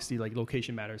 Obviously, like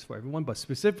location matters for everyone, but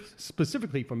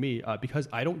specifically for me, because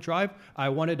I don't drive, I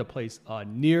wanted a place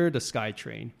near the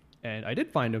SkyTrain. And I did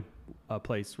find a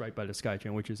place right by the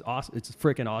SkyTrain, which is awesome. It's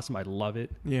freaking awesome. I love it.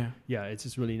 Yeah. Yeah, it's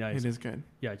just really nice. It is good.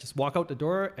 Yeah, just walk out the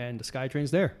door and the SkyTrain's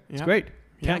there. It's great.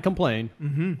 Can't complain.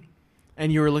 Mm-hmm.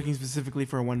 And you were looking specifically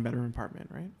for a 1-bedroom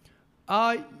apartment,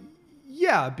 right?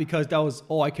 Yeah, because that was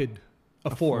all I could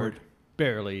afford.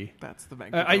 Barely. That's the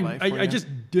bank. I just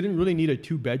didn't really need a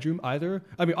 2-bedroom either.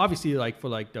 I mean, obviously, like for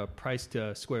like the price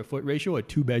to square foot ratio, a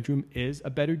 2-bedroom is a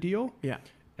better deal. Yeah.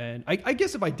 And I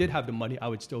guess if I did have the money, I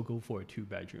would still go for a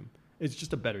 2-bedroom. It's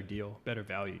just a better deal, better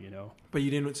value, you know. But you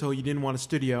didn't want a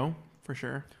studio for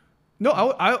sure. No,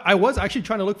 I was actually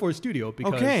trying to look for a studio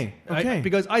because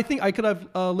because I think I could have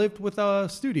lived with a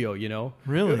studio, you know.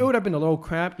 Really, it would have been a little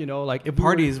cramped, you know. Like if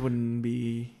parties wouldn't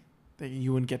be,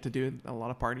 you wouldn't get to do a lot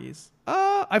of parties.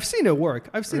 I've seen it work.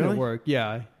 It work.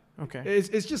 Yeah. Okay.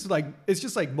 It's just like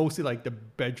mostly like the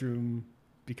bedroom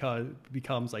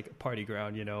becomes like a party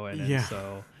ground, you know, and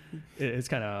so it's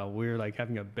kind of weird, like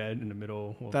having a bed in the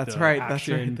middle. Of That's the right.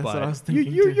 Action, That's what I was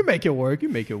thinking. You make it work. You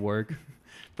make it work.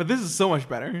 But this is so much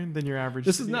better than your average.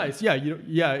 This studio. Is nice.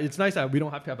 Yeah. It's nice that we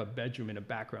don't have to have a bedroom in the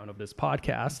background of this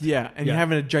podcast. Yeah, and you're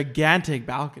having a gigantic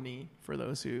balcony for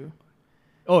those who.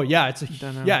 Oh yeah, it's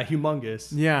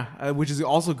humongous. Yeah, which is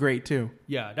also great too.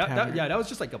 Yeah, that was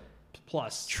just like a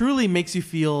plus. Truly makes you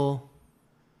feel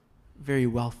very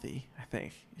wealthy. I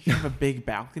think if you have a big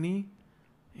balcony,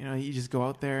 you know, you just go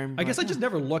out there. And I guess I just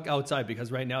never look outside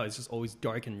because right now it's just always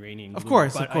dark and raining. Of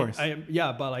course. But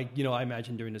like, you know, I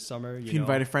imagine during the summer. If you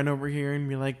invite a friend over here and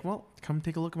be like, well, come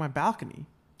take a look at my balcony.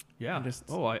 Yeah.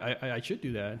 I should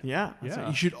do that. Yeah. Right.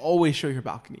 You should always show your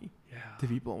balcony to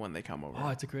people when they come over. Oh,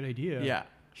 it's a great idea. Yeah.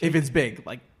 If it's big,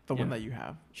 like the one that you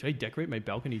have. Should I decorate my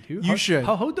balcony too? You should.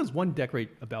 How does one decorate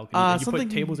a balcony? You put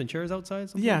tables and chairs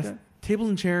outside? Like tables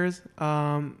and chairs,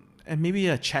 and maybe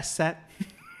a chess set.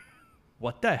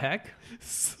 What the heck?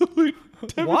 So it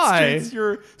demonstrates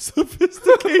your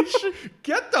sophistication.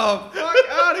 Get the fuck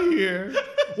out of here.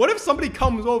 What if somebody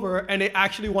comes over and they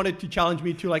actually wanted to challenge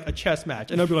me to like a chess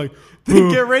match? And I'd be like,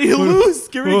 get ready to lose.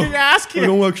 Get ready to get your ass kicked. I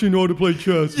don't actually know how to play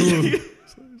chess. It's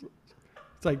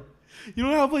like, you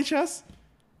don't know how to play chess?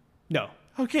 No.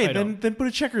 Okay, then put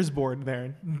a checkers board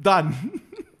there. Done.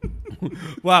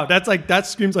 Wow, that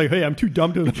screams like, hey, I'm too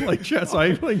dumb to play chess. So I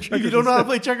ain't playing checkers. If you don't know how to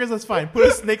play checkers, that's fine. Put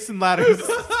a snakes and ladders.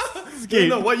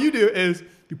 No, what you do is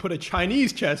you put a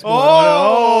Chinese chess board.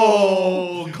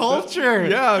 Oh, culture.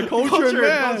 Yeah, culture,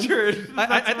 man. Culture.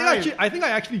 I think I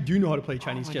actually do know how to play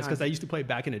Chinese chess because I used to play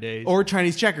back in the days. Or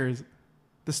Chinese checkers.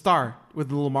 The star with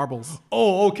the little marbles.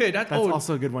 Oh, okay. That's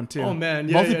also a good one too. Oh man,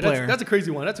 multiplayer. That's a crazy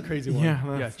one.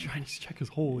 Yeah, Chinese checkers.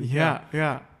 Holy.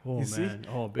 Yeah. Oh man. See?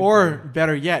 Oh, big or player.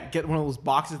 Better yet, get one of those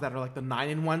boxes that are like the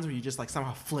 9-in ones where you just like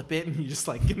somehow flip it and you just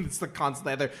like it's the constant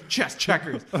either chess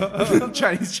checkers,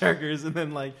 Chinese checkers, and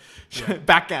then like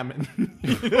backgammon.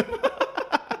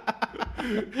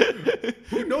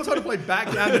 Who knows how to play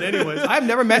backgammon anyways? I've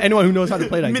never met anyone who knows how to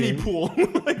play that mini game. pool.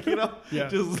 Like, you know,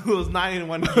 just those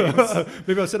 9-in-1 games.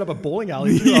 Maybe I'll set up a bowling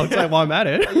alley outside while I'm at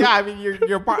it. Yeah, I mean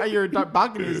your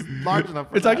balcony is large enough.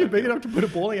 It's actually big enough to put a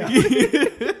bowling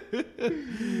alley.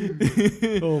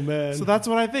 Oh man. So that's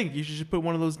what I think. You should just put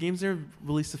one of those games there,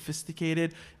 really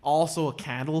sophisticated. Also a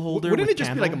candle holder. Wouldn't it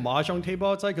just be like a mahjong table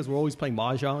outside? Because we're always playing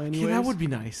mahjong anyways. Yeah, that would be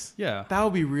nice. Yeah. That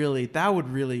would really that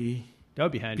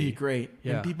would be handy. Be great.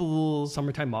 Yeah. And people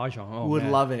summertime mahjong would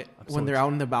love it when they're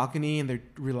out on the balcony and they're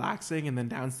relaxing, and then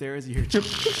downstairs you hear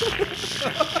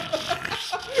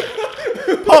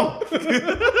pump.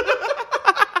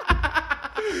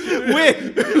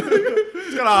 Win.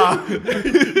 Got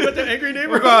the angry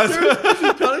neighbor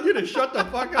she's telling you to shut the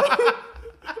fuck up.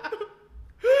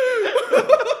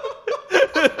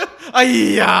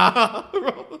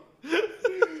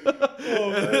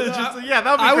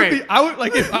 That would be great. I would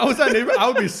like if I was that neighbor, I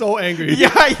would be so angry.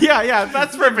 Yeah.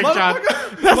 That's perfect, John.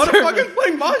 Motherfuckers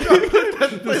playing mahjong.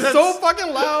 It's so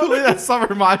fucking loud. Play that summer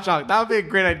mahjong. That would be a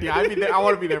great idea. I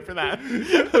want to be there for that.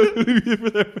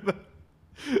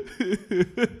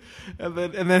 and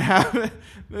then have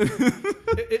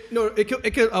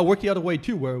it could work the other way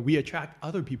too, where we attract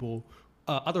other people,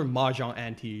 other mahjong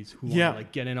aunties who want to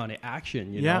like get in on the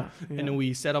action, you know, and then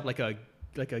we set up like a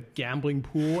gambling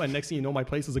pool, and next thing you know, my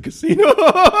place is a casino.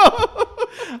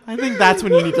 I think that's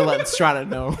when you need to let Strata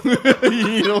know.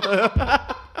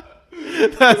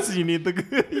 That's you need the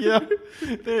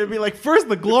They'd be like, first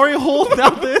the glory hole, now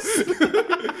this.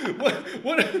 What?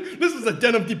 This is a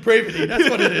den of depravity. That's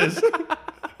what it is.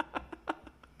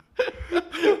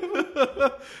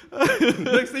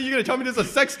 Next thing you're gonna tell me there's a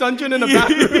sex dungeon in the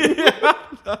bathroom.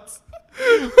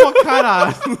 What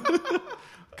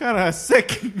kind of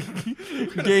sick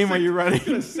game are you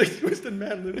running? A sick twisted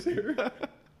man lives here.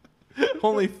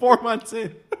 Only 4 months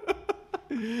in.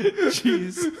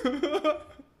 Jeez.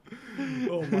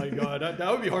 Oh my god,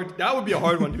 that would be hard. That would be a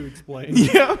hard one to explain.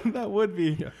 Yeah, that would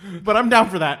be. Yeah. But I'm down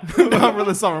for that. I'm down for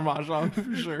the summer mahjong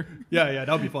for sure. Yeah,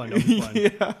 that would be fun.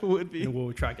 Yeah, it would be. And we'll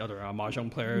attract other mahjong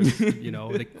players, you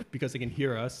know, because they can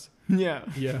hear us. Yeah.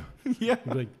 We'd be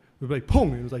like,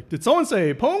 Pong. It was like, did someone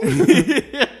say Pong?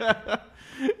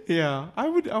 Yeah, I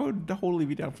would totally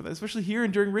be down for that, especially here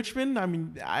and during Richmond. I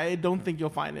mean, I don't think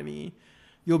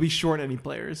you'll be short any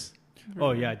players.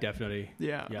 Oh yeah, definitely.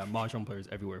 Yeah, mahjong players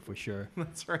everywhere for sure.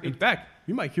 That's right. In fact,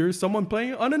 you might hear someone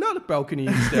playing on another balcony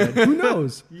instead. Who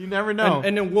knows? You never know.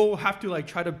 And then we'll have to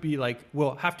try to be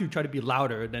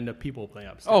louder than the people playing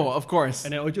upstairs. Oh, of course.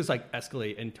 And it would just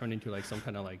escalate and turn into some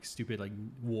kind of stupid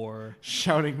war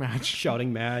shouting match.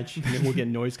 And then we'll get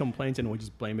noise complaints and we'll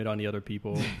just blame it on the other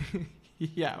people.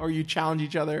 Yeah, or you challenge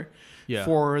each other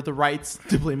for the rights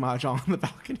to play mahjong on the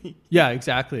balcony. Yeah,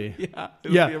 exactly. Yeah.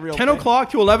 Be a real 10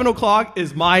 o'clock to 11 o'clock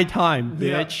is my time,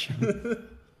 bitch.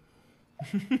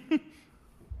 Yeah.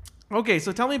 Okay,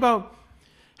 so tell me about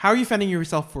how are you fending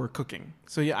yourself for cooking?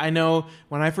 So I know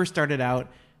when I first started out,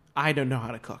 I don't know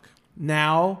how to cook.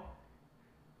 Now,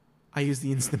 I use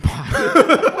the Instant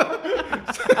Pot.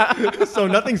 So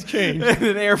nothing's changed.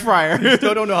 An air fryer. You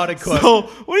still don't know how to cook. So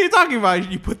what are you talking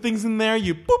about? You put things in there,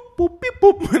 you boop, boop, beep,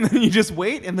 boop, and then you just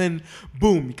wait, and then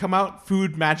boom, you come out,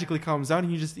 food magically comes out,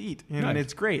 and you just eat. And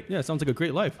it's great. Yeah, it sounds like a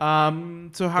great life.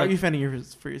 So how are you fending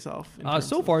for yourself?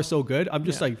 So far, so good. I'm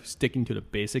just sticking to the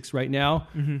basics right now.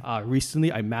 Mm-hmm.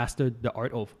 Recently, I mastered the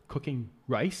art of cooking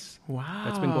rice. Wow.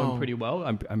 That's been going pretty well.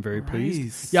 I'm very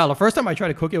pleased. Yeah, the first time I tried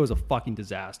to cook it was a fucking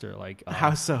disaster.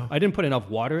 How so? I didn't put enough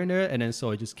water in there, and then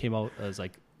so it just came out as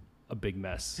a big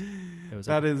mess.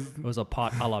 It was a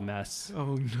pot a la mess.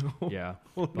 Oh no. Yeah.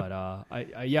 But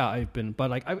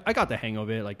I got the hang of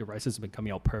it. The rice has been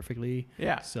coming out perfectly.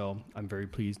 Yeah. So I'm very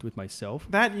pleased with myself.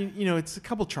 That it's a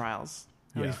couple trials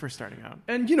when you're first starting out.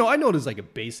 And I know there's a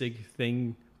basic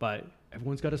thing, but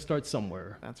everyone's got to start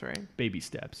somewhere. That's right. Baby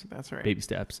steps. That's right. Baby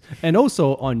steps. And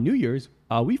also on New Year's,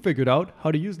 we figured out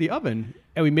how to use the oven,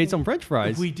 and we made some French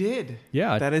fries. We did.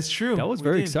 Yeah. That is true. That was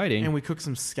very exciting. And we cooked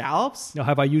some scallops. Now,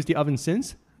 have I used the oven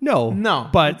since? No.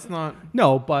 But it's not.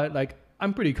 No, but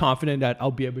I'm pretty confident that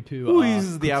I'll be able to. Who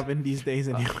uses the oven these days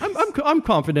anyway? I'm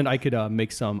confident I could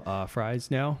make some fries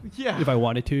now. Yeah. If I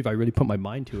wanted to, if I really put my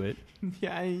mind to it.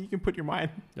 Yeah, you can put your mind.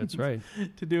 That's right.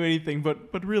 To do anything,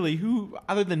 but really, who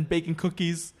other than baking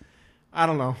cookies? I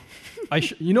don't know.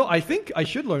 I think I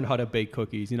should learn how to bake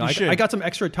cookies. I got some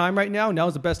extra time right now. Now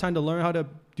is the best time to learn how to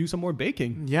do some more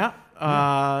baking. Yeah.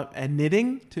 And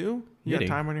knitting too. You got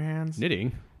time on your hands.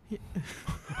 Knitting.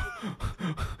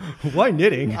 Why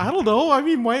knitting? I don't know. I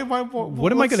mean, why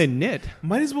what am I going to knit?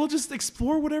 Might as well just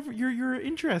explore whatever your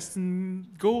interest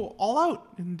and go all out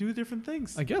and do different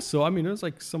things. I guess so. I mean, there's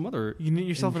some other. You knit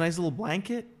yourself a nice little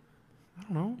blanket. I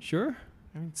don't know. Sure.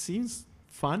 I mean, it seems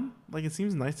fun. It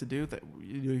seems nice to do that.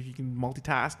 You can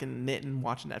multitask and knit and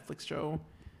watch a Netflix show.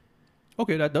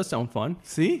 Okay, that does sound fun.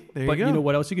 See, there you go. But you know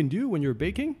what else you can do when you're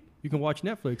baking? You can watch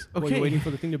Netflix while you're waiting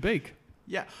for the thing to bake.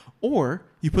 Yeah, or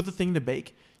you put the thing to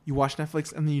bake, you watch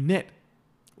Netflix, and then you knit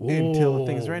until the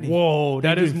thing's ready. Whoa,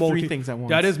 that is three things at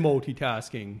once. That is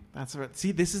multitasking. That's right.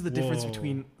 See, this is the difference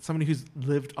between somebody who's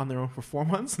lived on their own for 4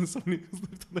 months and somebody who's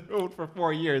lived on their own for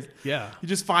 4 years. Yeah, you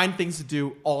just find things to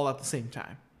do all at the same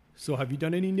time. So, have you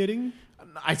done any knitting?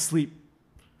 I sleep.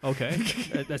 Okay,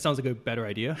 that sounds like a better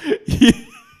idea.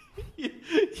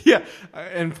 Yeah,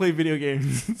 and play video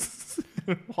games.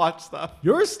 Watch stuff.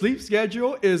 Your sleep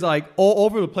schedule is all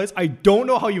over the place. I don't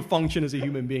know how you function as a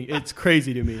human being. It's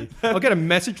crazy to me. I'll get a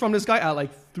message from this guy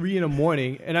at 3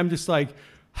 a.m, and I'm just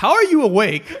how are you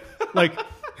awake?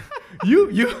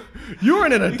 you're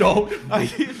an adult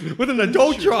with an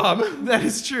adult job. That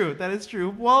is true. That is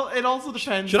true. Well, it also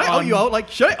depends. Should I out you out like?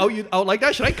 Should I out you out like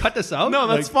that? Should I cut this out? No,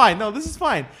 that's fine. No, this is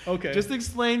fine. Okay. Just to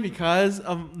explain, because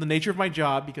of the nature of my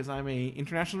job, because I'm a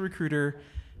international recruiter,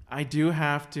 I do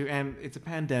have to, and it's a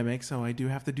pandemic, so I do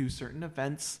have to do certain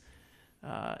events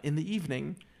in the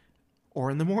evening. Or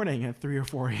in the morning at 3 or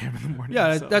 4 a.m. in the morning.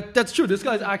 Yeah, so. That's true. This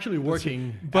guy's actually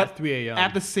working at 3 a.m.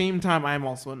 At the same time, I'm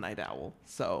also a night owl.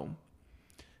 So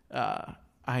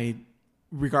I,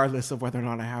 regardless of whether or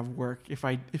not I have work, if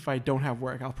I don't have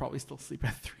work, I'll probably still sleep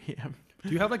at 3 a.m. Do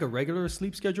you have like a regular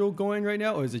sleep schedule going right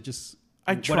now? Or is it just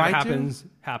whatever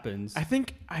happens?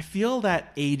 I feel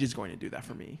that age is going to do that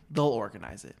for me. They'll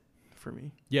organize it for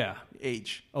me. Yeah.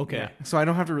 Age. Okay. Yeah. So I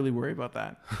don't have to really worry about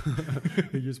that.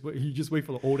 you just wait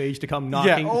for the old age to come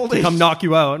knocking, come knock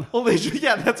you out. Old age.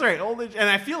 Yeah, that's right. Old age. And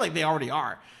I feel like they already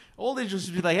are. Old age will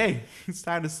just be like, hey, it's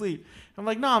time to sleep. I'm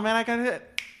like, no, man, I got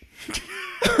hit.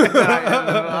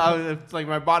 It's like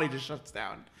my body just shuts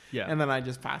down. Yeah. And then I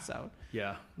just pass out.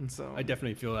 Yeah. And so I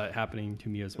definitely feel that happening to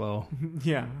me as well.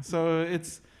 Yeah. So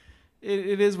it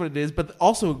is what it is. But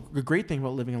also the great thing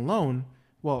about living alone,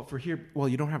 well, for here,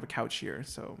 you don't have a couch here,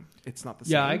 so it's not the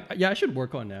same. I should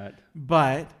work on that.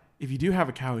 But if you do have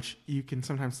a couch, you can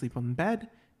sometimes sleep on the bed.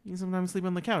 You can sometimes sleep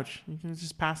on the couch. You can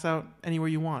just pass out anywhere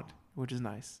you want, which is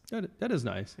nice. That is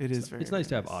nice. It's nice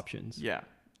to have options. Yeah.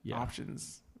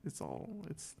 Options. It's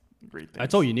great things.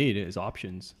 That's all you need is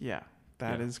options. Yeah,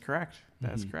 that is correct.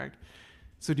 That's correct.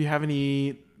 So do you have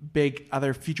any big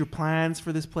other future plans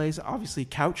for this place? Obviously,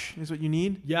 couch is what you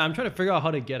need. Yeah, I'm trying to figure out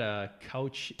how to get a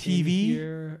couch TV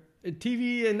here.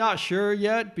 TV, I'm not sure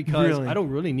yet because I don't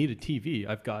really need a TV.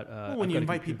 I've got. When you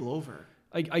invite people over,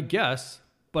 I guess,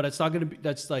 but it's not going to be.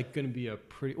 That's like going to be a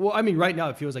pretty. Well, I mean, right now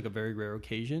it feels like a very rare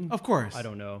occasion. Of course, I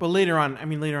don't know. But later on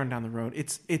down the road,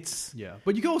 it's. Yeah,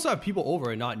 but you can also have people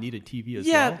over and not need a TV as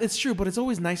well. Yeah, it's true. But it's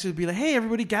always nicer to be like, hey,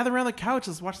 everybody, gather around the couch.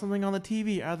 Let's watch something on the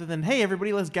TV. Other than, hey,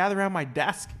 everybody, let's gather around my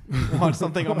desk, watch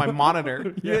something on my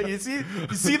monitor. Yeah, you see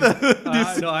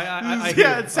the. No, I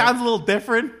yeah, it sounds a little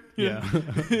different. Yeah,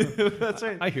 that's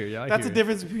right. I hear you. That's the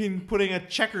difference between putting a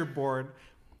checkerboard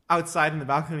outside in the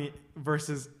balcony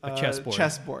versus a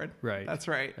chessboard. Right. That's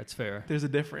right. That's fair. There's a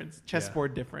difference.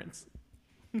 Chessboard difference.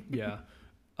 Yeah.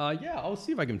 I'll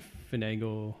see if I can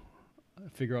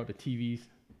figure out the TV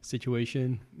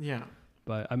situation. Yeah.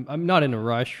 But I'm not in a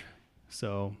rush.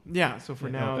 So yeah. So for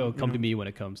now, it'll come to me when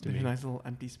it comes to me. There's nice little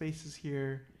empty spaces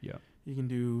here. Yeah. You can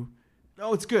do.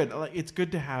 Oh, it's good. It's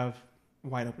good to have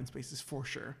wide open spaces for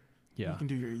sure. Yeah. You can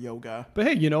do your yoga. But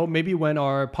hey, maybe when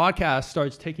our podcast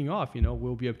starts taking off,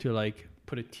 we'll be able to like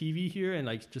put a TV here and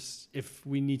like just if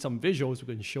we need some visuals,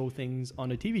 we can show things on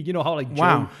the TV. You know how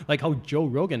how Joe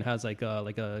Rogan has like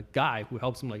a guy who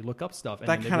helps him like look up stuff. And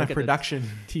that kind of production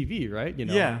TV, right?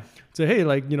 Yeah. So hey,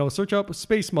 like search up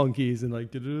space monkeys and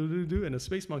like and a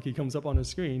space monkey comes up on the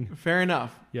screen. Fair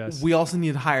enough. Yes. We also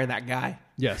need to hire that guy.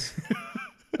 Yes.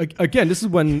 Again, this is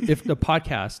when the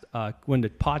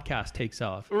podcast takes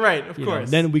off. Right, of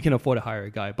course. Then we can afford to hire a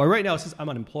guy. But right now, since I'm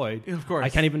unemployed, of course, I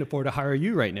can't even afford to hire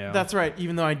you right now. That's right,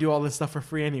 even though I do all this stuff for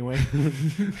free anyway.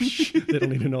 They don't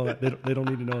need to know that. They don't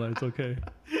need to know that. It's okay.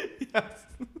 Yes.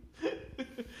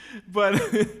 But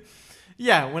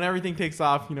yeah, when everything takes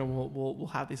off, we'll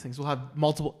have these things. We'll have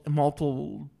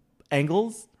multiple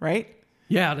angles, right?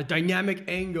 Yeah, the dynamic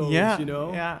angles,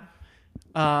 Yeah.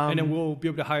 And then we'll be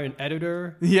able to hire an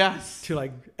editor. Yes. To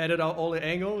like edit out all the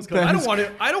angles. Because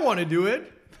I don't want to do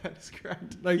it. That is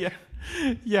correct. Like,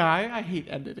 yeah, I hate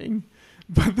editing.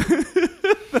 But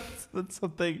that's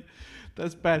something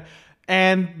that's bad.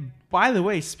 And by the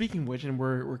way, speaking of which, and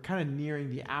we're kind of nearing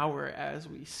the hour as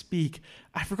we speak,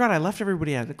 I forgot I left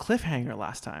everybody at a cliffhanger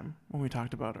last time when we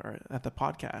talked about at the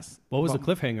podcast. What was the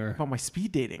cliffhanger? About my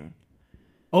speed dating.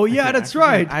 Oh yeah, that's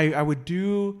right. I would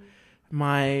do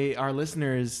our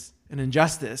listeners an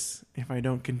injustice if I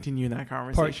don't continue that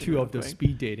conversation. Part 2 of the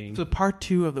speed dating. So part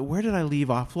 2 of where did I leave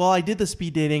off? Well, I did the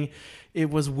speed dating. It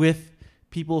was with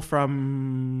people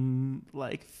from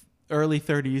like early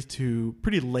 30s to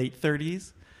pretty late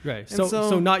 30s. Right.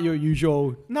 So not your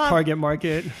usual target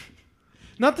market.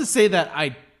 Not to say that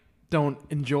I don't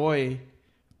enjoy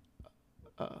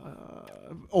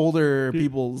older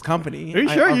people's company. Are you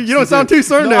sure? You don't sound too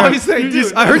certain there. Obviously I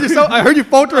do. I heard you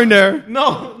faltering there.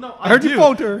 No. I heard you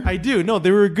falter. I do. No,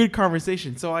 they were a good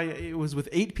conversation. So it was with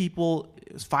 8 people.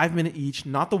 It was 5 minutes each,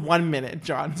 not the 1 minute,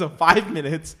 John. So 5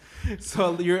 minutes.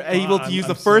 So you're able to use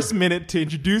the first minute to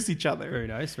introduce each other. Very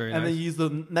nice. And then use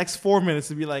the next 4 minutes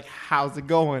to be like, how's it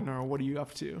going? Or what are you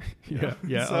up to? Yeah.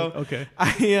 So okay.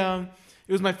 it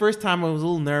It was my first time. I was a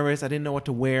little nervous. I didn't know what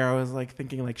to wear. I was like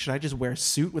thinking, like, should I just wear a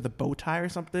suit with a bow tie or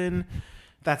something?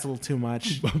 That's a little too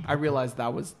much. I realized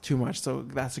that was too much, so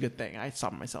that's a good thing. I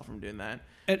stopped myself from doing that.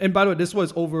 And by the way, this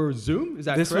was over Zoom. Is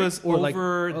that this correct? was or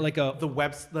over like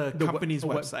the company's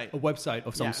website. A website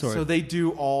of some sort. So they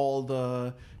do all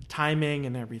the timing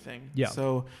and everything. Yeah.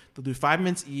 So they'll do 5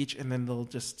 minutes each, and then they'll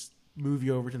just move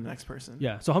you over to the next person.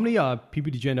 Yeah. So how many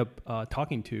people did you end up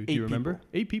talking to? Do you remember? People.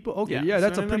 8 people. Okay. Yeah,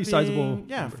 that's a pretty sizable.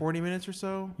 Yeah, 40 minutes or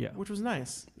so. Yeah, which was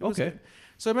nice. Okay.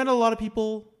 So I met a lot of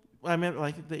people. I met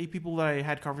like the 8 people that I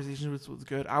had conversations with was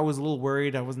good. I was a little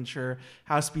worried. I wasn't sure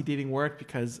how speed dating worked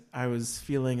because I was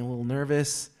feeling a little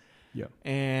nervous. Yeah.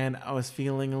 And I was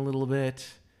feeling a little bit,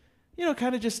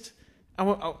 kind of just,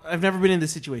 I've never been in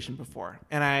this situation before.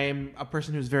 And I'm a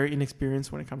person who's very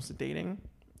inexperienced when it comes to dating.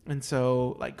 And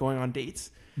so like going on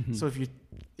dates. Mm-hmm. So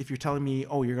if you're telling me,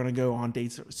 oh, you're going to go on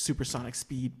dates at supersonic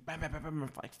speed, bam, bam, bam, bam,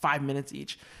 for like 5 minutes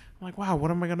each. I'm like, wow, what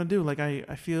am I going to do? Like,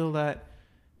 I feel that,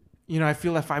 I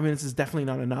feel that 5 minutes is definitely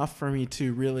not enough for me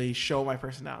to really show my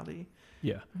personality.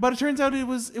 Yeah. But it turns out it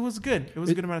was good. It was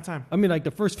a good amount of time. I mean, like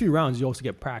the first few rounds, you also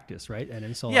get practice, right? And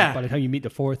then so like, by the time you meet the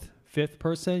 4th, 5th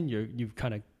person, you're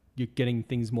getting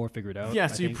things more figured out. Yeah,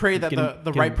 so you pray that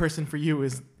the right person for you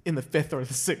is in the 5th or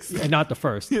the 6th. And not the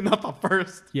first. Not the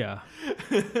first. Yeah.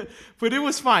 But it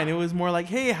was fine. It was more like,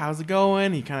 hey, how's it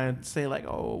going? You kind of say like,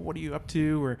 oh, what are you up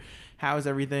to? Or how's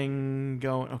everything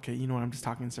going? Okay, you know what? I'm just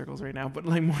talking in circles right now. But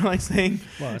like more like saying,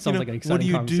 well, it sounds like an exciting what do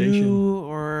you conversation. do?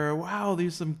 Or wow,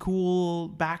 there's some cool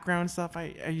background stuff.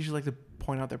 I usually like to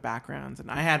point out their backgrounds.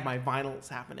 And I had my vinyls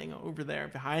happening over there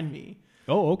behind me.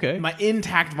 Oh, okay. My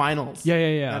intact vinyls.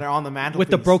 Yeah. That are on the mantelpiece.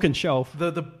 With the broken shelf.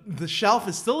 The shelf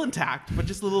is still intact, but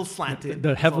just a little slanted.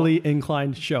 The heavily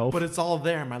inclined shelf. But it's all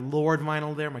there. My Lord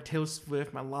vinyl there, my Taylor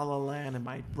Swift, my La La Land, and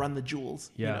my Run the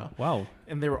Jewels. Yeah. Wow.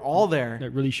 And they were all there.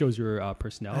 That really shows your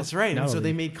personality. That's right. And so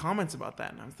they made comments about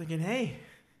that. And I was thinking, hey,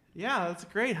 yeah, that's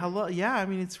great. Hello. Yeah, I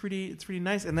mean, it's pretty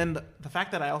nice. And then the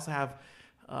fact that I also have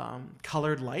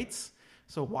colored lights.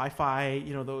 So Wi-Fi,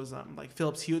 those like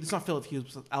Philips Hue. It's not Philips Hue,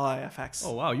 it's LIFX.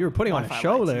 Oh wow, you were putting Wi-Fi on a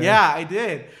show lights. There. Yeah, I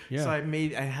did. Yeah. So I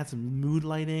had some mood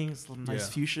lighting, some nice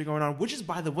fuchsia going on. Which is,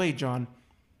 by the way, John,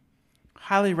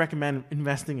 highly recommend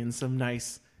investing in some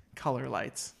nice color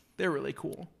lights. They're really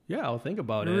cool. Yeah, I'll think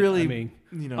about it. Really, I mean,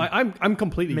 I'm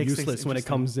completely useless when it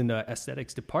comes in the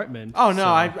aesthetics department. Oh no,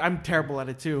 I'm terrible at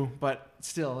it too. But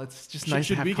still, it's just nice.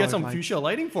 Should to have we get some lights. fuchsia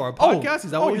lighting for our podcast?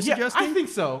 Is that what you're suggesting? I think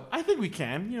so. I think we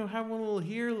can. Have one little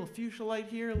here, a little fuchsia light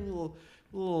here, a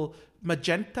little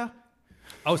magenta.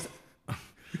 I was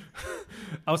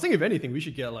thinking, if anything, we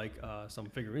should get like some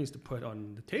figurines to put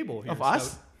on the table here. Of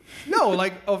us? No,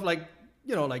 like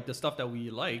the stuff that we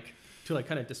like. To like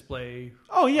kind of display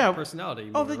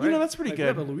personality. More, right? That's pretty good. We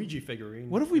have a Luigi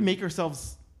figurine. What if we make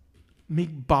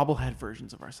bobblehead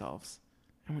versions of ourselves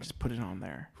and we just put it on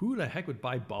there? Who the heck would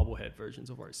buy bobblehead versions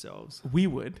of ourselves? We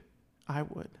would. I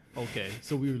would. Okay,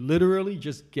 so we would literally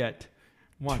just get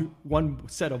one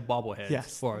set of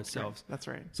bobbleheads for ourselves. That's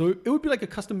right. So it would be like a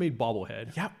custom-made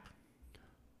bobblehead. Yep.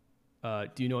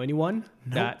 Do you know anyone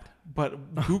that?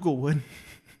 But Google would.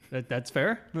 That's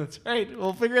fair. That's right.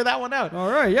 We'll figure that one out. All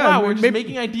right. Yeah. Wow, we're just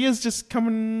making ideas just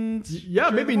coming. Yeah.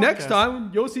 Maybe next time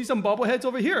you'll see some bobbleheads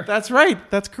over here. That's right.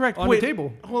 That's correct. On the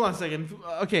table. Hold on a second.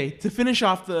 Okay. To finish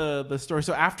off the story.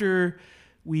 So after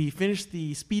we finished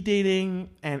the speed dating,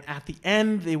 and at the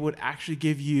end, they would actually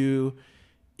give you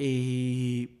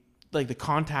the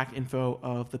contact info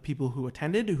of the people who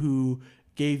attended, who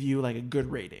gave you like a good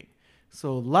rating.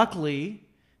 So luckily,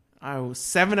 I was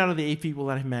 7 out of the 8 people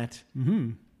that I met. Mm-hmm.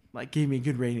 Like gave me a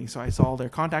good rating. So I saw their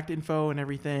contact info and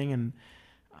everything, and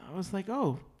I was like,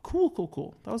 oh,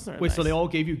 cool. That was nice. So they all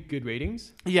gave you good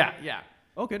ratings? Yeah.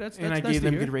 Okay, that's and I nice gave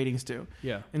them hear. good ratings too.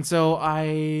 Yeah. And so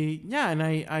I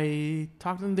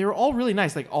talked to them. They were all really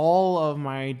nice. Like all of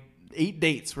my 8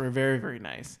 dates were very, very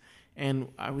nice. And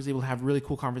I was able to have really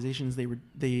cool conversations.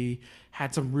 They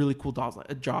had some really cool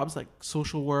jobs like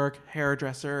social work,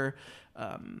 hairdresser,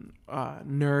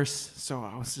 nurse. So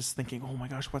I was just thinking, oh my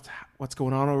gosh, what's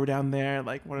going on over down there?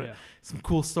 Like what are some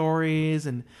cool stories,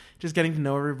 and just getting to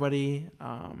know everybody.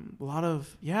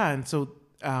 And so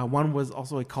one was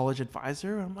also a college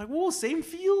advisor. I'm like, whoa, same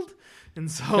field. And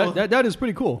so that is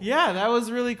pretty cool. Yeah, that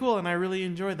was really cool, and I really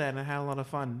enjoyed that, and I had a lot of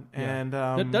fun. Yeah.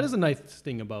 And that is a nice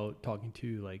thing about talking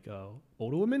to like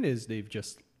older women, is they've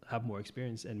just have more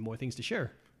experience and more things to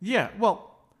share. Yeah, well,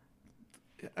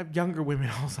 younger women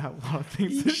also have a lot of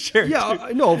things to share.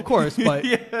 Yeah, no, of course, but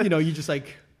you just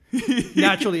like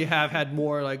naturally have had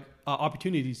more like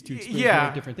opportunities to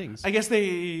experience different things. I guess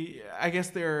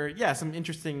there are some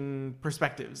interesting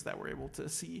perspectives that we're able to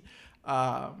see.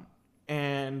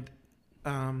 and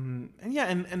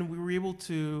we were able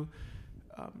to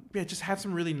just have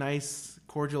some really nice,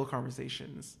 cordial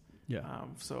conversations. Yeah.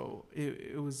 So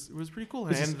it was pretty cool.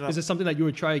 Is this something that you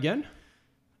would try again?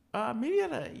 Maybe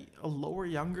at a lower,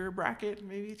 younger bracket.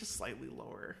 Maybe just slightly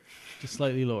lower. Just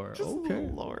slightly lower. Just okay. A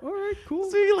little lower. All right, cool.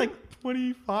 So maybe like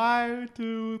 25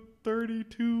 to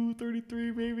 32,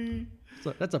 33 maybe.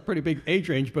 So that's a pretty big age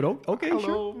range, but okay, I don't sure.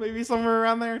 know, maybe somewhere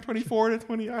around there, 24 to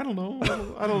 20. I don't know.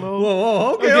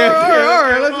 Whoa, okay. All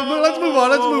right. Let's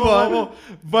move on.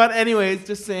 But anyways,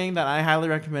 just saying that I highly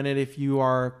recommend it if you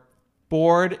are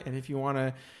bored and if you want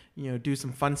to, do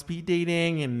some fun speed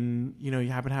dating and, you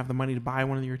happen to have the money to buy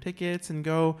one of your tickets and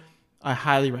go, I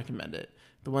highly recommend it.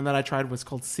 The one that I tried was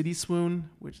called City Swoon,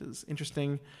 which is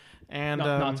interesting and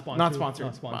not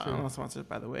sponsored,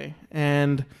 by the way.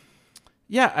 And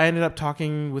yeah, I ended up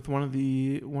talking with one of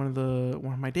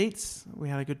my dates. We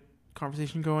had a good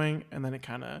conversation going, and then it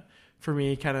kind of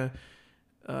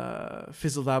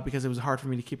fizzled out because it was hard for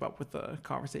me to keep up with the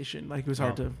conversation. Like it was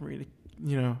hard for me to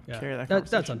carry that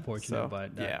conversation. That's unfortunate,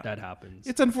 but that happens.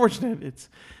 It's unfortunate.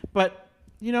 But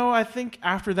I think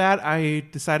after that I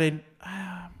decided,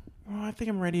 I think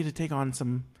I'm ready to take on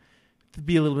to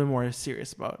be a little bit more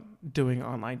serious about doing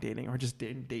online dating or just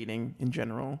dating in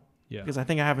general. Yeah. Because I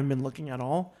think I haven't been looking at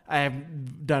all. I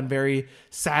have done very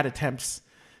sad attempts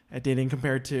at dating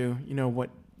compared to, what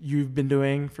you've been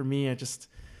doing for me. I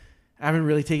haven't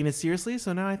really taken it seriously.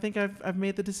 So now I think I've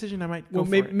made the decision I might go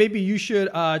for it. Maybe you should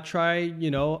try,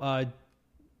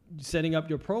 setting up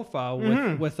your profile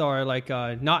with our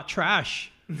not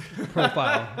trash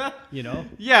profile,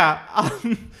 Yeah.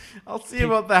 I'll see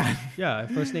about that. Yeah.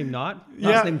 First name not,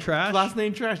 last name trash. Last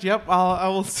name trash. Yep. I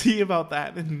will see about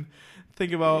that and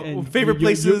think about favorite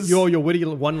places. Your witty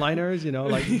one-liners,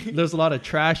 there's a lot of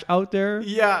trash out there.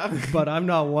 Yeah. But I'm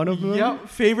not one of them. Yep.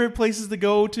 Favorite places to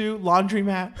go to,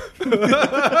 laundromat.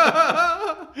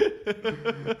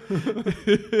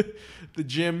 The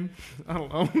gym. I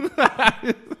don't know.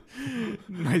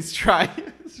 Nice try.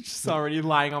 It's just already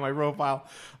lying on my profile.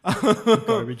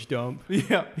 Garbage dump.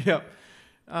 Yeah.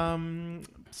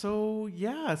 So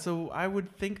I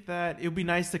would think that it would be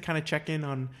nice to kind of check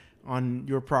in on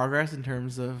your progress in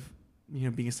terms of,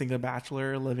 being a single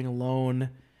bachelor, living alone,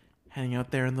 hanging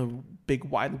out there in the big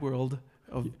wide world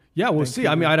of we'll see.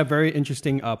 I mean, I had a very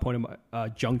interesting point of my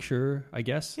juncture, I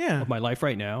guess, of my life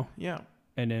right now. Yeah.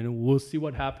 And then we'll see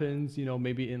what happens,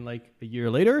 maybe in like a year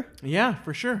later. Yeah,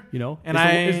 for sure.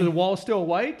 And is the wall still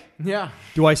white? Yeah.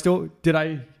 Did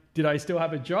I still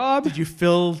have a job? Did you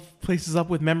fill places up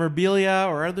with memorabilia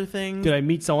or other things? Did I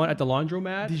meet someone at the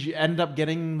laundromat? Did you end up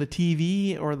getting the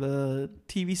TV or the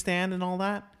TV stand and all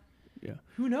that? Yeah.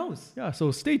 Who knows? Yeah.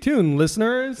 So stay tuned,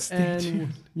 listeners. Stay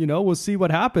tuned. We'll see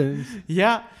what happens.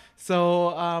 Yeah.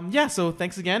 So, so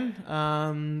thanks again.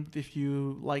 If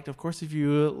you liked our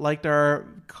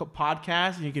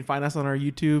podcast, you can find us on our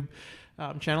YouTube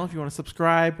channel if you want to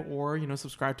subscribe or,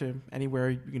 subscribe to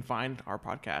anywhere you can find our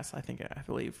podcast. I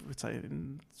believe it's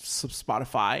in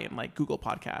Spotify and like Google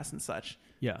Podcasts and such.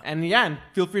 Yeah. And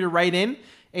feel free to write in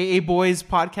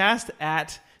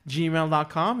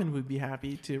aaboyspodcast@gmail.com and we'd be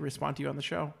happy to respond to you on the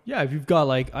show. Yeah, if you've got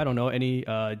any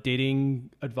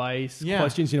dating advice,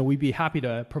 questions, we'd be happy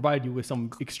to provide you with some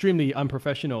extremely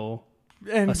unprofessional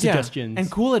suggestions.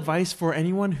 And cool advice for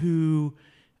anyone who,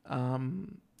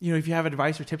 if you have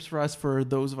advice or tips for us for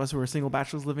those of us who are single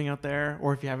bachelors living out there,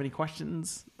 or if you have any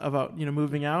questions about,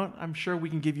 moving out, I'm sure we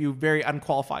can give you very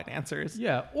unqualified answers.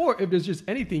 Yeah. Or if there's just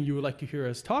anything you would like to hear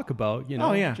us talk about,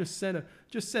 just send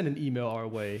an email our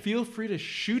way. Feel free to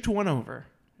shoot one over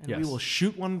and we will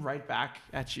shoot one right back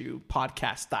at you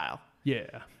podcast style.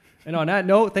 Yeah. And on that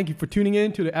note, thank you for tuning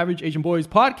in to the Average Asian Boys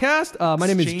podcast. My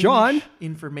name is John.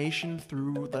 Information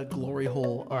through the glory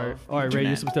hole. All right, Ray,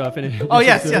 you're supposed to finish.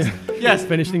 Yes.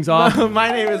 Finish things off.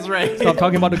 My name is Ray. Stop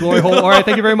talking about the glory hole. All right,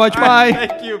 thank you very much. Bye.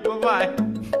 Thank you. Bye-bye.